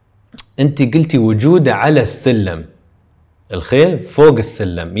 أنت قلتي وجوده على السلم، الخيل فوق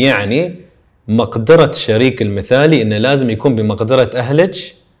السلم، يعني مقدرة الشريك المثالي إنه لازم يكون بمقدرة أهلك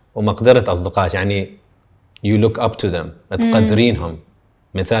ومقدرة أصدقائك، يعني you look up to them، تقدرينهم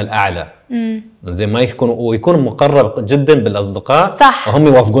مثال أعلى. زي ما ويكون مقرب جدا بالأصدقاء. صح. وهم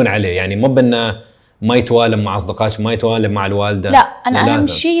يوافقون عليه، يعني مو بأنه ما يتوالم مع أصدقائك، ما يتوالم مع الوالدة. لا، أنا أهم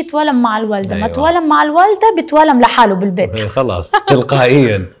شيء يتوالم مع الوالدة. أيوة. ما توالم مع الوالدة بيتوالم لحاله بالبيت. خلاص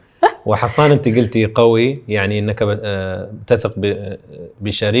تلقائيا. وحصان أنت قلتي قوي، يعني أنك تثق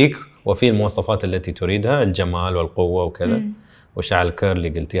بشريك وفي المواصفات التي تريدها، الجمال والقوة وكذا. وشعر الكيرلي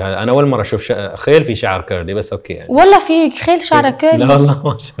قلتي، هذا أنا أول مرة أشوف خيل في شعر كيرلي، بس أوكي يعني. والله في خيل شعره كيرلي؟ لا والله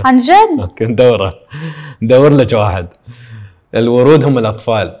ما شاء الله. عن جد؟ أوكي، ندور لك واحد. الورود هم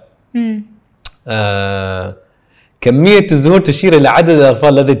الأطفال. كمية الزهور تشير إلى عدد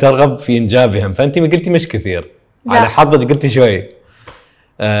الأطفال الذي ترغب في إنجابهم، فأنت ما قلتي مش كثير. لا. على حظك قلتي شوي.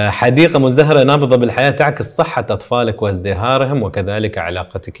 حديقة مزدهرة نابضة بالحياة تعكس صحة أطفالك وازدهارهم وكذلك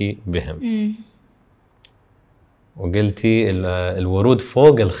علاقتك بهم. وقلتي الورود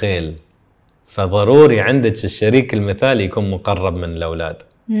فوق الخيل، فضروري عندك الشريك المثالي يكون مقرب من الأولاد،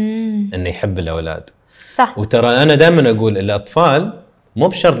 إنه يحب الأولاد. صح. وترى أنا دائما أقول الأطفال مو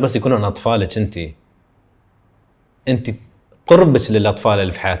بشرط بس يكونون أطفالك أنت قربك للأطفال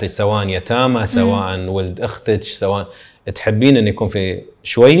اللي في حياتك، سواء يتامى، سواء ولد أختك، سواء تحبين أن يكون في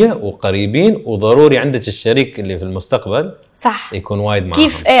شوية وقريبين، وضروري عندك الشريك اللي في المستقبل صح يكون وايد معهم.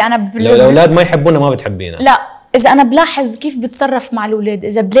 كيف أنا لو الأولاد ما يحبونه ما بتحبينه. لا، إذا أنا بلاحظ كيف بتصرف مع الأولاد،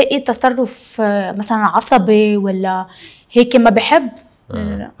 إذا بلاقي تصرف مثلا عصبي ولا هيك ما بحب.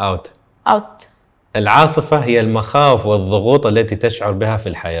 أوت. العاصفة هي المخاوف والضغوط التي تشعر بها في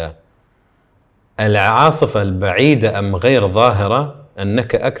الحياة. العاصفة البعيدة أم غير ظاهرة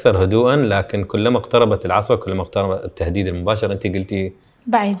أنك أكثر هدوءا، لكن كلما اقتربت العاصفة كلما اقترب التهديد المباشر. أنت قلتي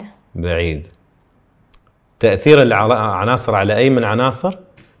بعيد. تأثير العناصر على أي من عناصر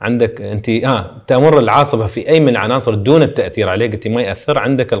عندك أنت. تمر العاصفة في أي من العناصر دون التأثير عليه، قلتي ما يأثر.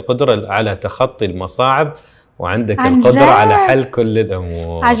 عندك القدرة على تخطي المصاعب، وعندك القدرة على حل كل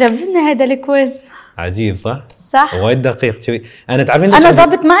الأمور. عجبني هذا الكويز. عجيب صح؟ وايد دقيق. شوي أنا تعرفين ليش أنا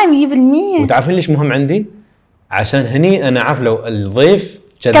ضابط معي 100%. وتعرفين ليش مهم عندي؟ عشان هني أنا عارف لو الضيف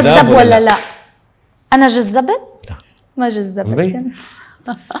كذب ولا لا. أنا جذبت؟ ما جذبت.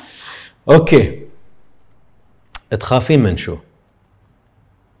 أوكي. تخافين من شو؟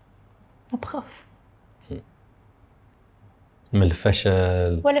 ما بخاف من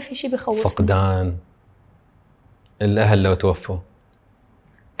الفشل ولا في شيء بخوفني. فقدان الأهل لو توفوا.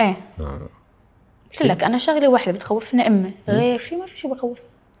 قلت لك أنا شغلة واحدة بتخوفني أمي، غير شيء ما في شيء بخوفني.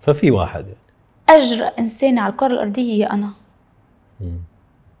 ففي واحد يعني. أجرأ إنسانة على الكرة الأرضية هي أنا.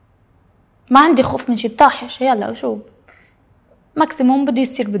 ما عندي خوف من شيء. بطاحش يلا شو ماكسيموم بده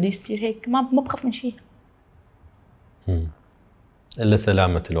يصير هيك. ما بخاف من شيء إلا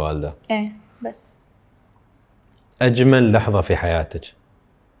سلامة الوالدة. بس. أجمل لحظة في حياتك؟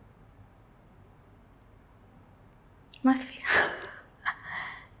 ما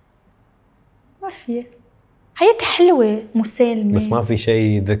في حياتي حلوة مسالمة، بس ما في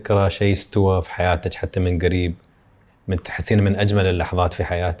شيء ذكرى، شيء استوى في حياتك حتى من قريب من تحسين من أجمل اللحظات في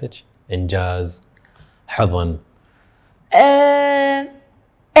حياتك؟ إنجاز، حضن.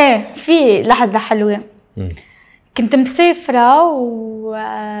 في لحظة حلوة. كنت مسافرة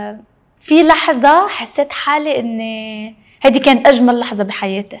وفي لحظة حسيت حالي إني هذه كانت أجمل لحظة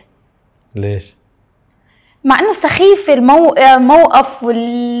بحياتي. ليش؟ مع إنه سخيف الموقف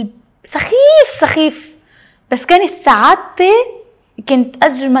سخيف، بس كانت سعادتي كانت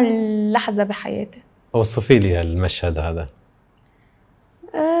أجمل لحظة بحياتي. وصفي لي المشهد هذا.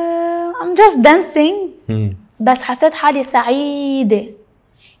 I'm just dancing. بس حسيت حالي سعيدة،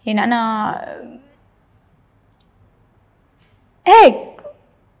 يعني أنا هيك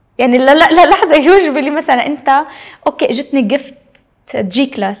يعني لا لحظة يوجبلي مثلا أنت أوكي اجتني جفت جي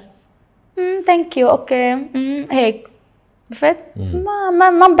كلاس ثانك يو أوكي هيك عرفت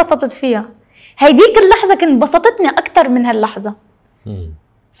ما انبسطت فيها. هيديك اللحظة كنت انبسطتني أكتر من هاللحظة.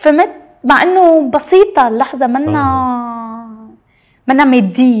 فهمت؟ مع إنه بسيطة اللحظة، منا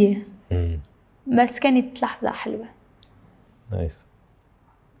مادية، بس كانت لحظة حلوة. نايس.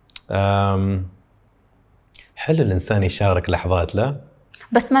 حلو الإنسان يشارك لحظات، لا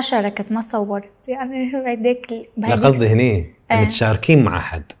بس ما شاركت، ما صورت يعني بهديك. لا قصدي هني أن تشاركين مع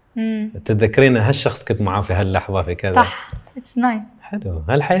أحد، تتذكرين هالشخص كنت معاه في هاللحظة في كذا. صح. It's nice. حلو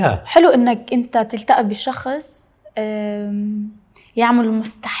هالحياة. حلو إنك أنت تلتقى بشخص يعمل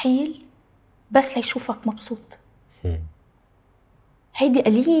المستحيل بس ليشوفك مبسوط. هيدي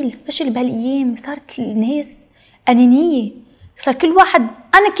قليل، سبيشال بهالأيام صارت الناس أنانية. صار كل واحد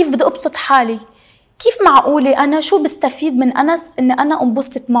أنا كيف بدي أبسط حالي، كيف معقولة أنا شو بستفيد من أنس إن أنا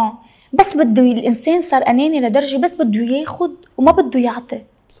أنبسط معه. بس بده الإنسان صار أناني لدرجة بس بده ياخد وما بده يعطي.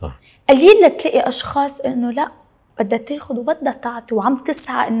 صح. قليل لتلاقي أشخاص إنه لا بدها تاخد وبدها تعطي وعم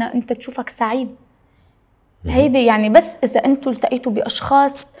تسعى إن أنت تشوفك سعيد. هيدي يعني بس إذا أنتوا التقيتوا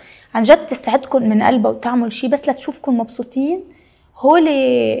بأشخاص عن جد تسعدكم من قلبها وتعمل شيء بس لتشوفكم مبسوطين، هولي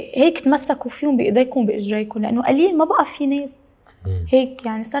هيك تمسكوا فيهم بإيديكم وبإجريكم، لأنه قليل ما بقى في ناس هيك.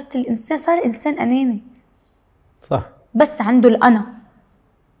 يعني صارت الإنسان صار إنسان أناني. صح. بس عنده الأنا.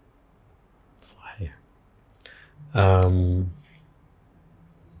 صحيح.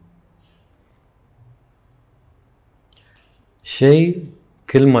 شيء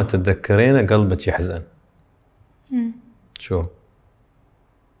كل ما تتذكرينه قلبك يحزن. شو؟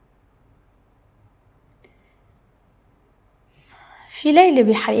 في ليلة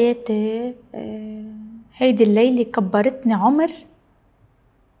بحياتي، هيدي الليلة كبرتني عمر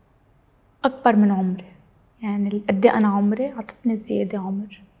أكبر من عمري. يعني قد أنا عمري عطتني زيادة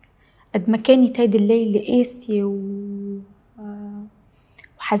عمر. قد ما كانت هيدي الليلة قاسية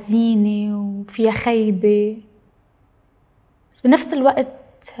وحزينة وفيها خيبة، بس بنفس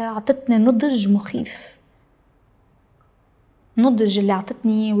الوقت عطتني نضج مخيف. نضج اللي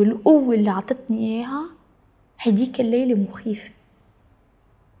عطتني إياه والقوة اللي عطتني إياها هيديك الليلة مخيفة.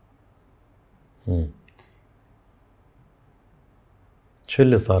 شو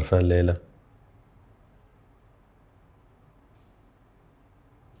اللي صار في الليلة؟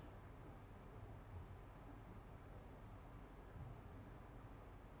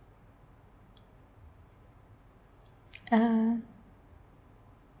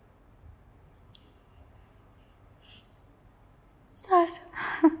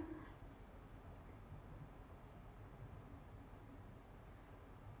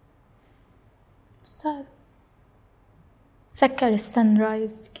 صار سكر السن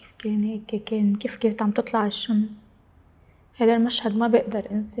رايز. كيف كان هيك، كان كيف عم تطلع الشمس. هذا المشهد ما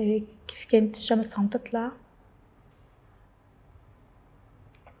بقدر انساه. هيك كيف كانت الشمس عم تطلع.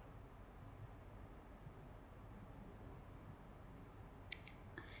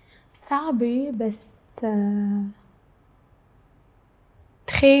 صعبة بس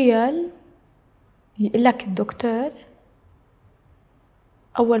تخيل يقلك الدكتور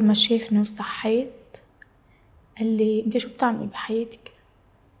أول ما شافني وصحيت قال لي انت شو بتعملي بحياتك؟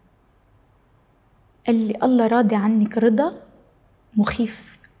 قال لي الله راضي عنك رضا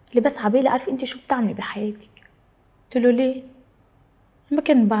مخيف. قال لي بس عبالي عارف انت شو بتعملي بحياتك؟ قلت له ليه؟ ما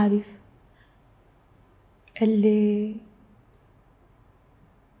كنت بعرف. قال لي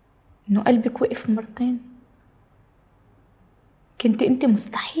انه قلبك وقف مرتين. كنت انت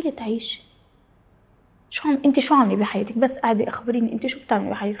مستحيل تعيشي. انت شو عاملة بحياتك؟ بس قاعدة اخبريني انت شو بتعملي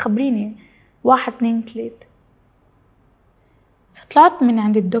بحياتك، خبريني 1 2 3. فطلعت من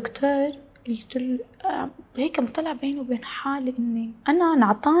عند الدكتور قلت له هيك مطلع بيني وبين حالي اني انا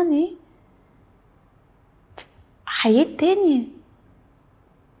نعطاني حياة تانية.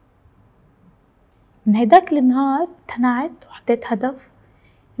 من هيداك النهار اقتنعت وحطيت هدف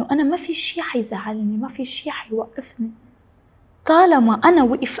انه انا ما في شي حيزعلني، ما في شي حيوقفني. طالما انا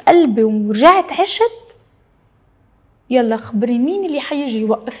وقف قلبي ورجعت عشت، يلا خبري مين اللي حيجي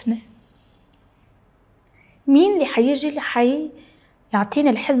يوقفني؟ مين اللي حيجي اللي يعطيني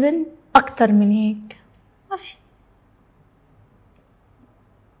الحزن اكتر من هيك؟ ما في.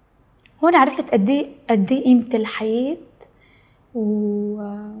 هون عرفت قديه قيمة الحياة،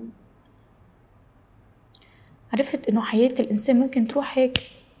 وعرفت انه حياة الانسان ممكن تروح هيك.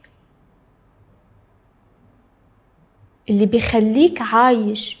 اللي بيخليك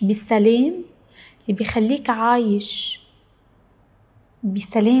عايش بسلام، اللي بيخليك عايش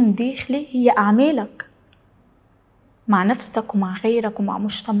بسلام داخلي هي أعمالك مع نفسك ومع غيرك ومع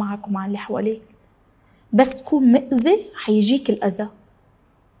مجتمعك ومع اللي حواليك. بس تكون مأذي حيجيك الأذى،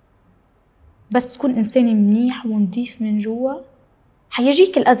 بس تكون إنسان منيح ونضيف من جوا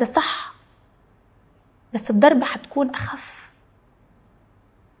حيجيك الأذى صح، بس الضربة حتكون أخف.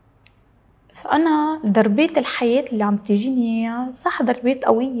 فانا ضربات الحياه اللي عم تجيني اياها صح ضربات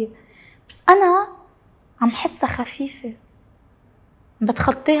قويه، بس انا عم حسها خفيفه، عم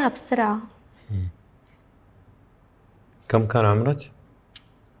بتخطيها بسرعه. كم كان عمرك؟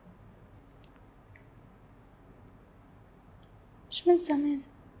 مش من زمان.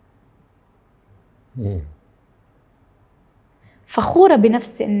 فخورة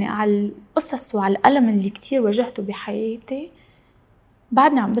بنفسي اني على القصص وعلى الألم اللي كتير واجهته بحياتي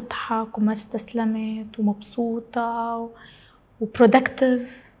بعدني عم بضحك وما استسلمت ومبسوطة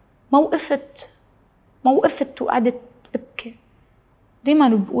وبرودكتيف. ما وقفت وقعدت ابكي. دايما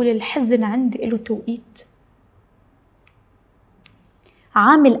بقول الحزن عندي له توقيت.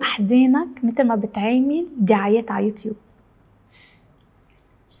 عامل احزانك مثل ما بتعامل دعايات على يوتيوب.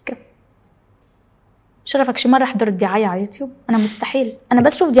 سكب. شرفك شي مرة حضرت دعاية على يوتيوب؟ أنا مستحيل. أنا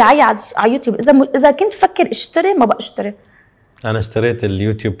بس شوف دعاية على يوتيوب. إذا كنت فكر اشتري ما بقى اشتري. أنا اشتريت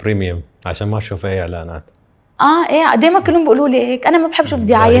اليوتيوب بريميوم عشان ما أشوف أي إعلانات. إيه دايما كلهم بيقولوا لي هيك. أنا ما بحب أشوف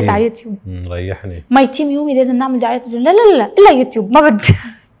دعايات على يوتيوب. ريحني. ماي تيم يومي لازم نعمل دعايات. لا لا لا إلا يوتيوب ما بدي.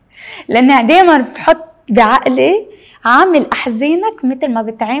 لأن دايما بحط بعقلي عامل أحزانك مثل ما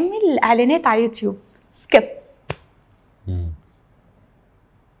بتعامل الإعلانات على يوتيوب. سكيب.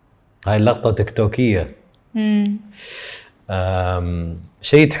 هاي اللقطة تيك توكية.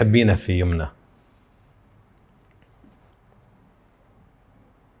 شيء تحبينه في يمنى؟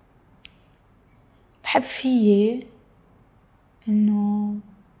 بحب فيه إنه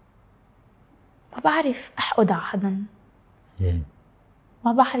ما بعرف أحقد على حدا.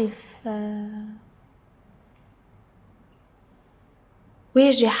 ما بعرف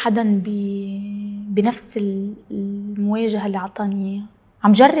واجه حدا بنفس المواجهة اللي عطاني إياها.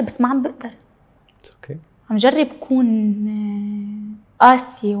 عم جرب بس ما عم بقدر. عم جرب كون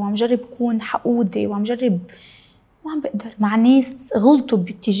قاسية وعم جرب كون حقودة وعم جرب ما عم بقدر مع ناس غلطوا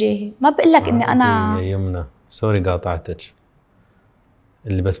باتجاهي. ما بقلك إني أنا يا يمنى سوري قاطعتك.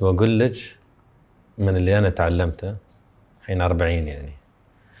 اللي بس بقول لك من اللي أنا تعلمته حين 40 يعني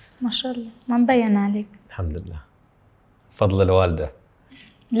ما شاء الله ما مبين عليك. الحمد لله فضل الوالدة.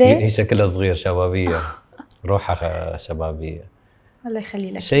 ليه؟ هي شكلها صغير شبابية روحها شبابية. الله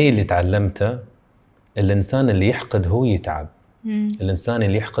يخلي لك. الشيء اللي تعلمته الإنسان اللي يحقد هو يتعب. الإنسان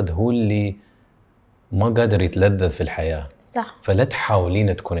اللي يحقد هو اللي ما قادر يتلذذ في الحياة. صح. فلا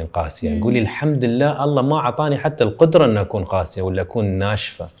تحاولين تكونين قاسية. قولي الحمد لله الله ما عطاني حتى القدرة أن أكون قاسية ولا أكون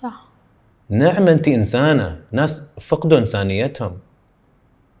ناشفة. صح. نعم أنت إنسانة. ناس فقدوا إنسانيتهم.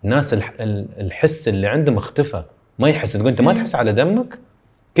 ناس الحس اللي عندهم اختفى. ما يحس. تقول أنت ما تحس على دمك؟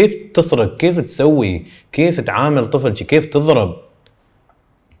 كيف تسرق؟ كيف تسوي؟ كيف تعامل طفلك؟ كيف تضرب؟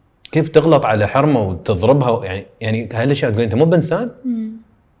 كيف تغلط على حرمة وتضربها؟ يعني هالاشياء تقول أنت مو بإنسان؟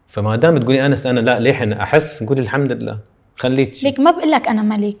 فما دام تقولي أنا لا ليحن أحس نقول الحمد لله خليك. ليك ما بقلك أنا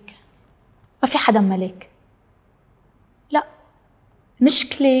ملك. ما في حدا ملك. لا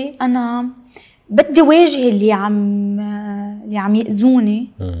مشكلة أنا بدي واجه اللي عم يأذوني.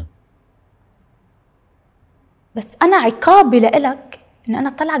 بس أنا عقابي لإلك إن أنا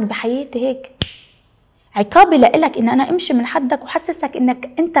طلعك بحياتي هيك. عقابي لإلك إن أنا أمشي من حدك وحسسك إنك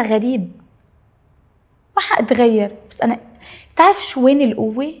أنت غريب. ما حأتغير. بس أنا تعرف شو وين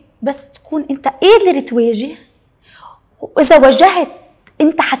القوة؟ بس تكون أنت قادر تواجه. وإذا واجهت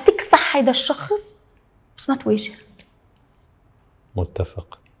أنت حتكسح هيدا الشخص. بس ما تواجه.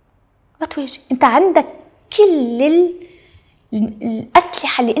 متفق. ما تواجه. أنت عندك كل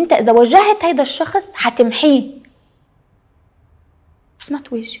الأسلحة اللي أنت إذا واجهت هيدا الشخص حتمحيه. بس ما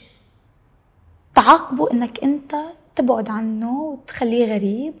تواجه. تعاقبه إنك أنت تبعد عنه وتخليه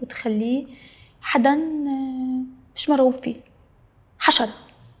غريب وتخليه حدا مش مرغوب فيه. حشرة.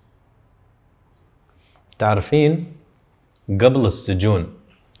 تعرفين قبل السجون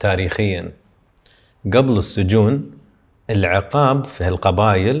تاريخيا قبل السجون العقاب في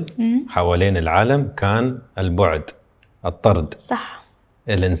القبائل حوالين العالم كان البعد الطرد. صح.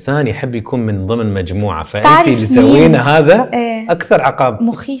 الإنسان يحب يكون من ضمن مجموعة. فأنت اللي تسوينه هذا أكثر عقاب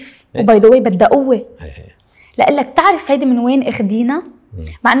مخيف. وباي ذا واي بدها قوة. لقلك تعرف هيدي من وين اخدينا؟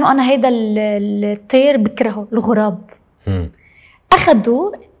 مع انه انا هيدا الطير بكرهه الغراب.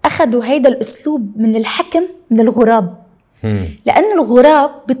 اخذوا هيدا الاسلوب من الحكم من الغراب. لان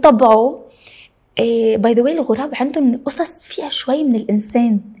الغراب بطبعه باي ذا واي الغراب عندهم قصص فيها شوي من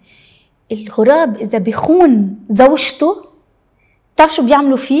الانسان. الغراب اذا بيخون زوجته بتعرف شو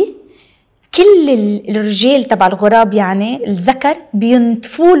بيعملوا فيه؟ كل الرجال تبع الغراب يعني الذكر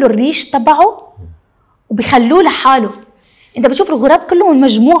بينتفوا له الريش تبعه وبيخلوه لحاله. انت بتشوف الغراب كلهم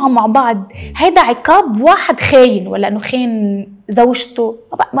مجموعه مع بعض. هيدا عقاب واحد خاين ولا انه خاين زوجته.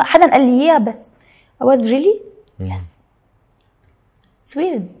 ما حدا قال لي اياه بس I was really yes it's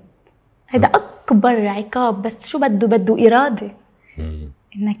weird. هيدا أكبر عقاب. بس شو بده إرادة.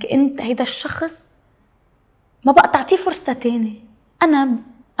 إنك أنت هيدا الشخص ما بقى تعطيه فرصة تاني.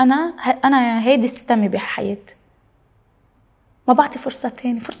 أنا هيدي سيستمي بحياتي، ما بعطي فرصة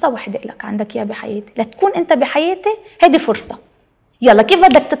تاني. فرصة واحدة لك عندك إياها بحياتي لتكون أنت بحياتي. هيدي فرصة، يلا كيف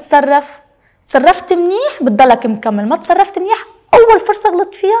بدك تتصرف؟ تصرفت منيح بتضلك مكمل، ما تصرفت منيح أول فرصة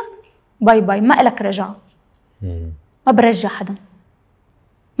غلط فيها باي باي، ما إلك رجعة. ما برجع حدا،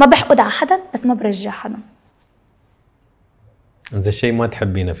 ما بحقد على حدا، بس ما برجع حدا. إذا شيء ما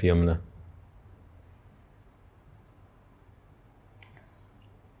تحبينه في يومنا؟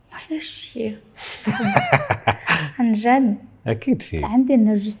 ما في شيء عن جد. أكيد في. عندي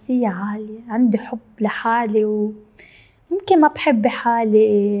النرجسية عالية، عندي حب لحالي، وممكن ما بحب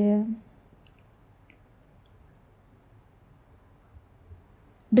حالي،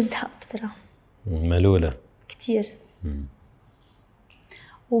 بزهق بصراحة. ملولة كتير.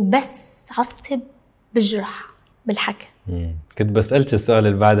 وبس عصب بجرح بالحكي. كنت بسألك السؤال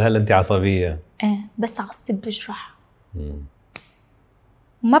اللي بعد، هل أنت عصبية؟ بس عصب بجرح.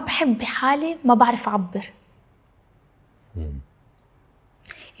 وما بحب حالي، ما بعرف أعبر.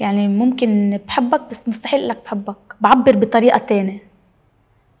 يعني ممكن بحبك بس مستحيل لك بحبك، بعبر بطريقة تانية،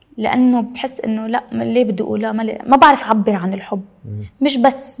 لأنه بحس إنه لا ليه بدي أقولها، ما بعرف أعبر عن الحب. مش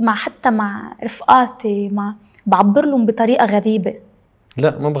بس حتى مع رفقاتي، بعبر لهم بطريقة غريبة.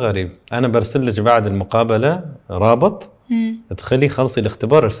 لا مو بغريب، أنا برسل لك بعد المقابلة رابط، ادخلي خلصي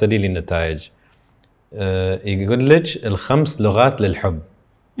الاختبار ارسلي لي النتائج. يقول لك الخمس لغات للحب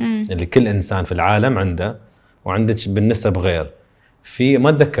اللي كل إنسان في العالم عنده، وعندك بالنسب غير. في ما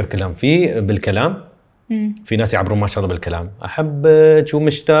أتذكر كلام، في بالكلام، في ناس يعبرون ما شاء الله بالكلام، أحبك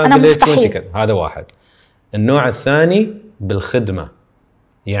ومشتاق أنا لك مستحيل. هذا واحد. النوع الثاني بالخدمة،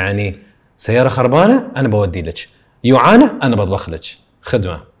 يعني سيارة خربانة أنا بودي لك، يوعانة أنا بطبخ لك،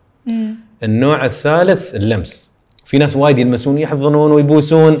 خدمة. النوع الثالث اللمس، في ناس وايد يلمسون يحضنون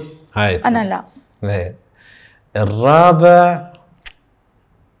ويبوسون، هاي أنا لا. الرابع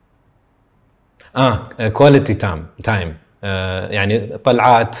كواليتي تايم، يعني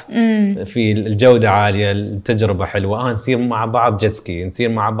طلعات في الجودة عالية، التجربة حلوة، نصير مع بعض جيتسكي، نصير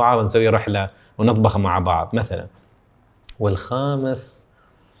مع بعض نسوي رحلة ونطبخ مع بعض مثلا. والخامس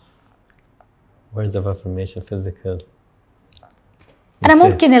words of affirmation physical. أنا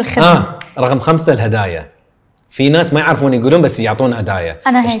ممكن الخدمة. رقم 5 الهدايا. في ناس ما يعرفون يقولون بس يعطون هدايا.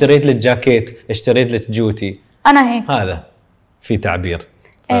 أنا هيك. اشتريت لك جاكيت، اشتريت لك جوتي، أنا هيك. هذا في تعبير.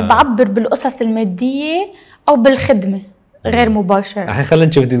 بعبر بالقصص المادية أو بالخدمة غير مباشرة. الحين خلينا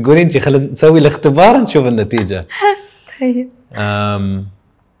نشوف تقولين انت، خلينا نسوي الاختبار نشوف النتيجة. طيب.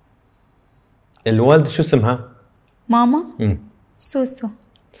 الوالد شو اسمها؟ ماما. سوسو.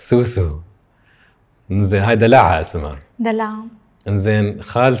 سوسو. انزين هاي دلعها اسمها. دلع. انزين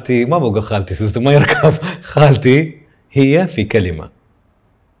خالتي، ما بقول خالتي سوسو ما يركب، خالتي هي في كلمة،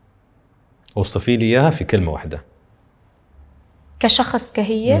 وصفي لي اياها في كلمة واحدة. كشخص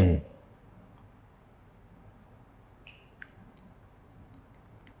كهي.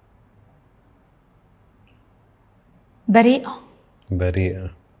 بريئة.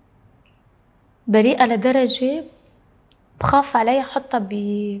 بريئة. بريئة لدرجة بخاف عليها حتى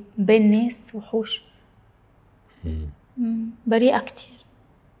بين ناس وحوش. بريئة كتير.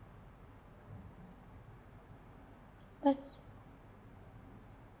 بس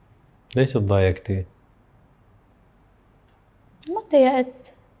ليش تضايقتي؟ ما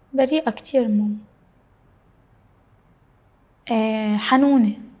تضايقت، بريئة كتير ماما.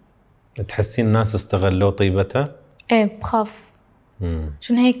 حنونة. تحسين الناس استغلوا طيبتها؟ بخاف.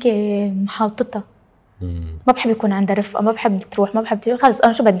 عشان هيك محاوطتها. ما بحب يكون عندها رفقة، ما بحب تروح، ما بحب خلص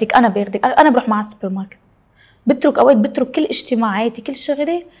أنا شو بدك، أنا باخدك، أنا بروح مع السوبر ماركت، بترك أوقات، بترك كل اجتماعاتي كل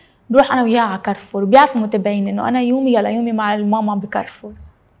شغلي، بروح أنا وياها على كارفور. بيعرفوا المتابعين إنه أنا يومي يلا يومي مع الماما بكارفور.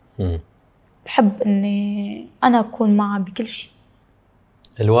 بحب إني أنا أكون معها بكل شيء.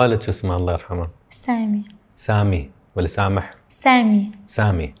 الوالد شو اسمه الله يرحمه؟ سامي. سامي ولا سامح؟ سامي.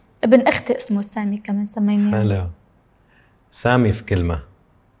 سامي. ابن أختي اسمه سامي كمان، سميناه. حلو. سامي في كلمة.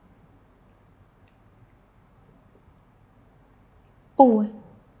 قوة.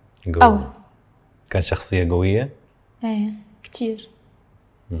 قوة. كان شخصية قوية؟ ايه كتير.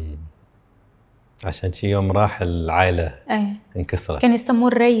 عشان شي يوم راح العائلة انكسرت. كان يسموه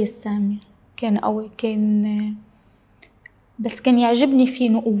الريس سامي، كان قوي، كان بس كان يعجبني فيه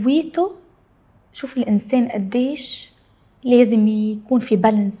انه قويته. شوف الإنسان قديش لازم يكون في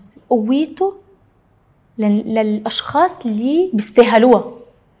بالانس، قويته للأشخاص اللي بيستاهلوها.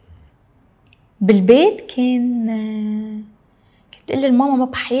 بالبيت كنت تقول لي الماما ما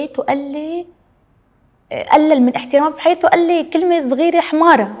بحياته قال لي قلل من احترامه بحياته، قال لي كلمة صغيرة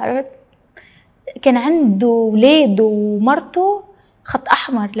حمارة، عرفت؟ كان عنده ولاد ومرته خط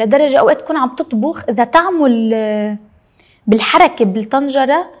أحمر، لدرجة أوقات تكون عم تطبخ إذا تعمل بالحركة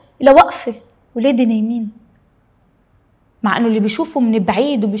بالطنجرة لوقفة ولادي نايمين، مع إنه اللي بيشوفوا من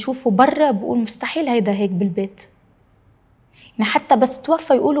بعيد وبيشوفوا برا بقول مستحيل هيدا هيك بالبيت. يعني حتى بس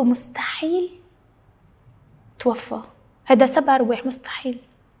توفى يقولوا مستحيل توفى، هيدا 7 أرواح مستحيل.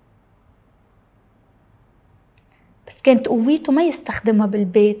 بس كانت قويته ما يستخدمها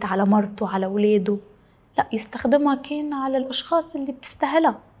بالبيت على مرته على ولاده، لا يستخدمها كان على الأشخاص اللي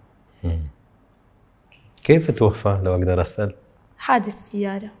بتستاهلها. كيف توفى لو أقدر أسأل؟ حادث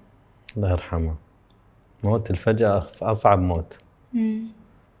سيارة. الله يرحمه. موت الفجأة أصعب موت.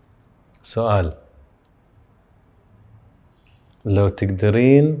 سؤال، لو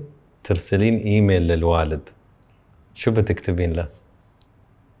تقدرين ترسلين إيميل للوالد شو بتكتبين له؟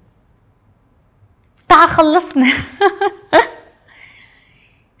 تعا خلصنا.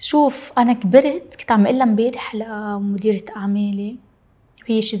 شوف أنا كبرت، كنت عم أقلها امبارح لمديرة أعمالي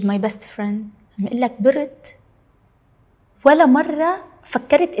وهي she's my best friend، عم أقلها كبرت ولا مرة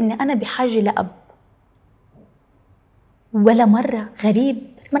فكرت إني أنا بحاجة لأب، ولا مرة. غريب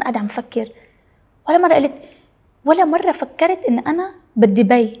ما قاعدة عم فكر، ولا مرة قلت، ولا مرة فكرت إن أنا بدي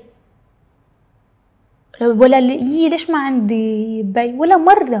بي، ولا ليش ما عندي بي، ولا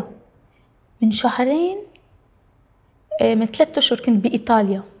مرة. من شهرين من 3 أشهر كنت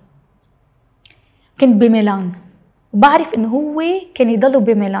بإيطاليا، كنت بميلان، وبعرف إنه هو كان يضل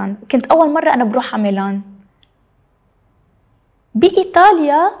بميلان، كنت أول مرة أنا بروح على ميلان.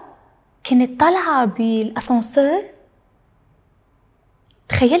 بإيطاليا كنت طالعة بالأسانسير،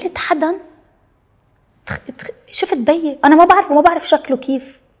 تخيلت حدا شفت بيي أنا ما بعرف وما بعرف شكله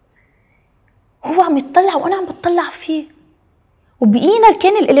كيف، هو عم يتطلع وأنا عم بتطلع فيه، وبقينا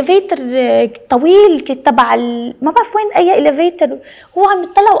كان الإليفيتر طويل تبع ما بعرف وين أي إليفيتر، هو عم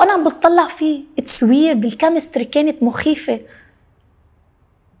يتطلع وأنا عم بتطلع فيه. It's weird. الكيمستري كانت مخيفة.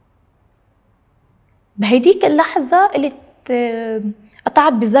 بهيديك اللحظة قلت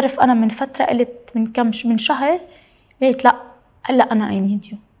قطعت بظرف أنا من فترة، قلت من شهر، قلت لا هلا أنا I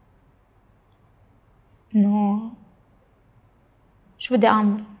need you. إنه شو بدي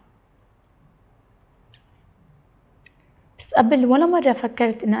أعمل؟ بس قبل ولا مرة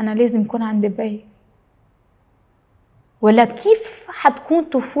فكرت إن أنا لازم يكون عندي بي، ولا كيف حتكون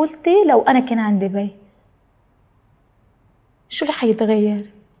طفولتي لو أنا كان عندي بي. شو رح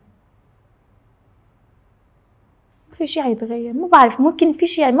يتغير؟ ما في شيء حيتغير، ما بعرف، ممكن في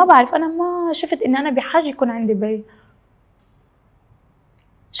شيء ما بعرف. أنا ما شفت إن أنا بحاجة يكون عندي بي.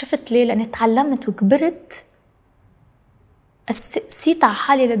 شفت ليه؟ لأني تعلمت وكبرت، قسيت على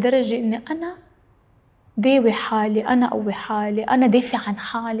حالي لدرجة إني أنا داوي حالي، أنا قوي حالي، أنا دافع عن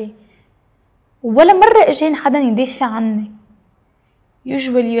حالي. ولا مرة إجاني حدا يدافع عني.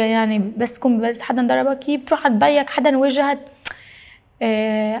 يوجوالي يعني بس بس حدا ضربك بتروح تبيك، حدا واجهت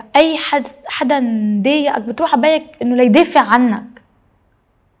أي حدا ضايقك بتروح بيك إنه ليدافع عنك.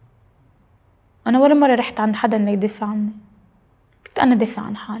 أنا ولا مرة رحت عند حدا ليدافع عني، كنت أنا دافع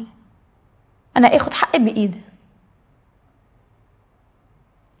عن حالي، أنا أخذ حقي بإيدي.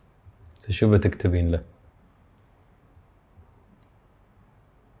 شو بتكتبين له؟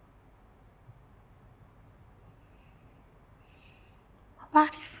 ما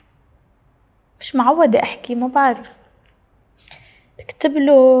بعرف، مش معودة أحكي، ما بعرف. بكتب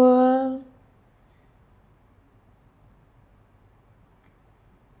له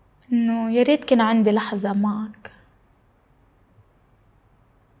إنه يا ريت كان عندي لحظة معك،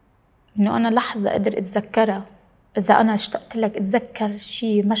 إنه أنا لحظة قدر أتذكرها. إذا أنا اشتقت لك أتذكر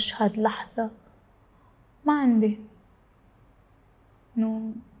شي مشهد لحظة ما عندي.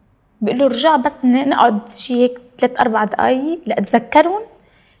 إنه بقوله رجع بس نقعد شي هيك 3-4 دقايق لأتذكرهم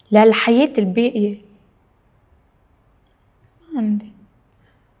للحياة الباقية. ما عندي.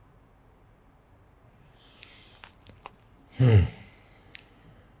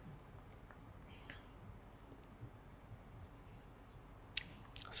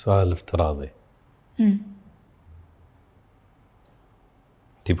 سؤال افتراضي.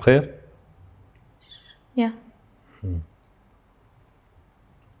 انتي بخير؟ يا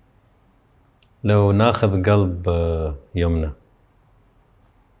لو ناخذ قلب يمنى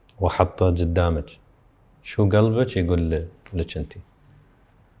وحطه قدامك، شو قلبك يقول لك انتي؟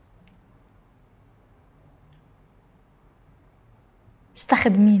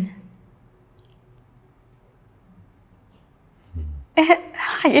 استخدمينه.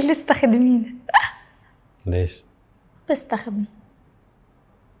 حيقول لي استخدمينه. ليش؟ بستخدمه،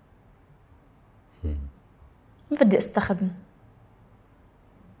 ما بدي استخدمه.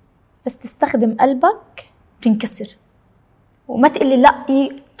 بس تستخدم قلبك تنكسر، وما تقلي لا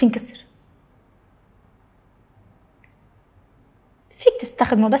تنكسر.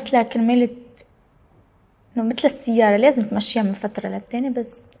 بستخدمه بس لكرمال انه مثل السيارة لازم تمشيها من فترة للتانية،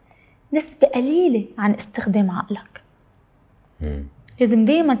 بس نسبة قليلة عن استخدام عقلك. لازم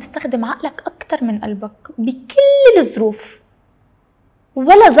دايما تستخدم عقلك أكتر من قلبك بكل الظروف،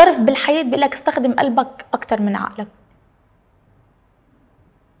 ولا ظرف بالحياة بيقولك استخدم قلبك أكتر من عقلك.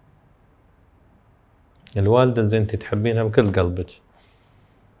 الوالدة زين انت تحبينها بكل قلبك،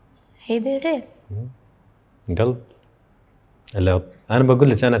 هيدي غير قلب. لو انا بقول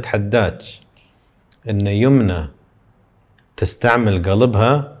لك انا اتحداك ان يمنى تستعمل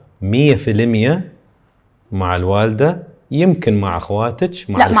قلبها 100% مع الوالدة، يمكن مع اخواتك،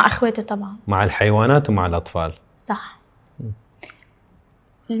 لا مع اخواتي طبعا، مع الحيوانات ومع الاطفال. صح.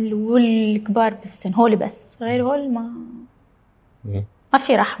 والكبار بالسن هول، بس غير هول ما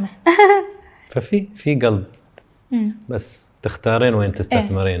في رحمة. ففي قلب، بس تختارين وين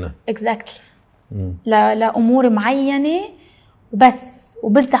تستثمرينه. exactly. لا امور معينة وبس.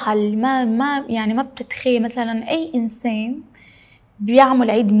 وبزعل ما يعني ما بتتخيل مثلا اي انسان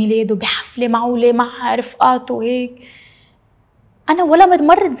بيعمل عيد ميلاده بحفلة معولة مع رفقاته وهيك. انا ولا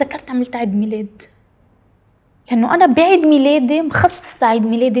مرة تذكرت عملت عيد ميلاد، لانه انا بعيد ميلادي مخصصة عيد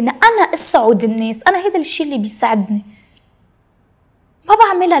ميلادي ان انا اسعد الناس. انا هذا الشيء اللي بيساعدني، ما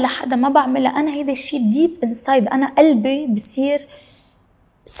بعملها لحدا، ما بعملها انا. هذا الشيء ديب انسايد، انا قلبي بصير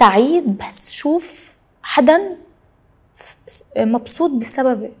سعيد بس شوف حدا مبسوط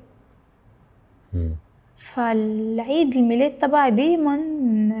بسببي. فالعيد الميلاد تبعي دايما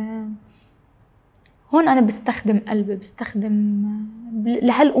هون انا بستخدم قلبي، بستخدم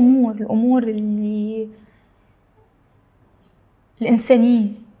لهالامور، الامور اللي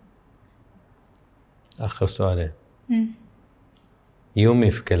الانسانيه. اخر سؤالين.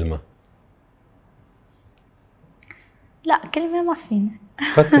 يومي في كلمه. لا كلمه ما فينا.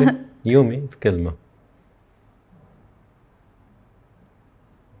 فكري يومي في كلمه.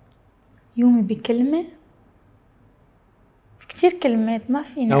 يومي بكلمه؟ في كتير كلمات ما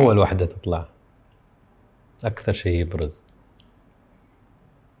فينا. اول واحده تطلع اكثر شيء يبرز.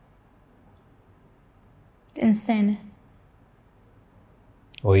 الانسانه.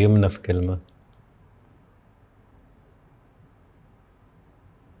 ويمنى في كلمه.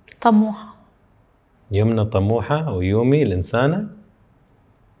 طموحه. يمنى طموحه ويومي الانسانه.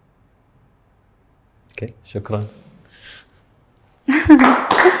 اوكي شكرا.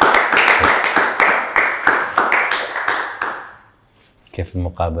 كيف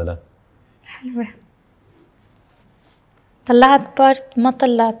المقابله؟ حلوه. طلعت بارت ما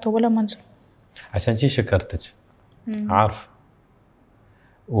طلعته ولا مره، عشان شي شكرتك. عارف،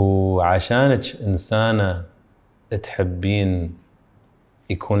 وعشانك إنسانة تحبين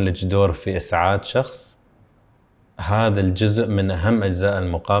يكون لك دور في إسعاد شخص. هذا الجزء من أهم أجزاء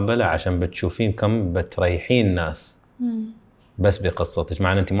المقابلة، عشان بتشوفين كم بتريحين ناس بس بقصتك.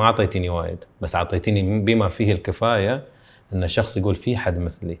 مع أن أنت ما أعطيتيني وايد، بس أعطيتيني بما فيه الكفاية أن شخص يقول في حد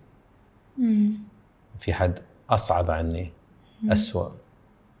مثلي، في حد أصعب عني، أسوأ.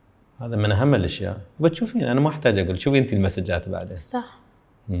 هذا من أهم الأشياء. بتشوفين، أنا ما أحتاج أقول، شوفي أنت المسجات بعدين. صح.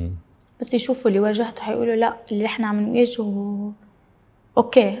 بس يشوفوا اللي واجهته حيقولوا لا، اللي إحنا عم نواجهه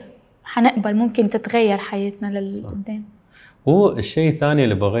أوكي، حنقبل، ممكن تتغير حياتنا للقدام. هو الشيء الثاني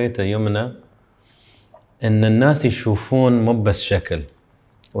اللي بغيته يمنى، إن الناس يشوفون مو بس شكل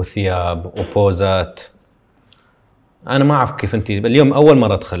وثياب وبوزات. أنا ما أعرف كيف أنت اليوم أول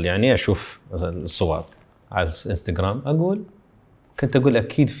مرة أدخل يعني أشوف الصور على الانستغرام، كنت أقول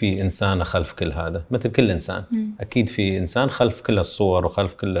أكيد في إنسانة خلف كل هذا، مثل كل إنسان. أكيد في إنسان خلف كل الصور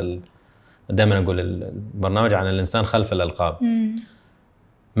وخلف كل دائما أقول البرنامج عن الإنسان خلف الألقاب.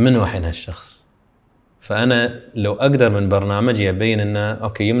 من وحين هالشخص؟ فأنا لو أقدر من برنامجي أبين إنه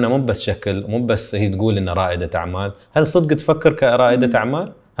أوكي يمنى مو بس شكل، مو بس هي تقول إنه رائدة أعمال. هل صدق تفكر كرائدة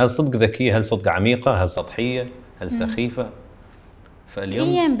أعمال؟ هل صدق ذكية؟ هل صدق عميقة؟ هل سطحية؟ هل سخيفة؟ فاليوم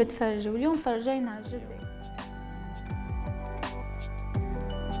أيام بتفرج، واليوم فرجينا جزء.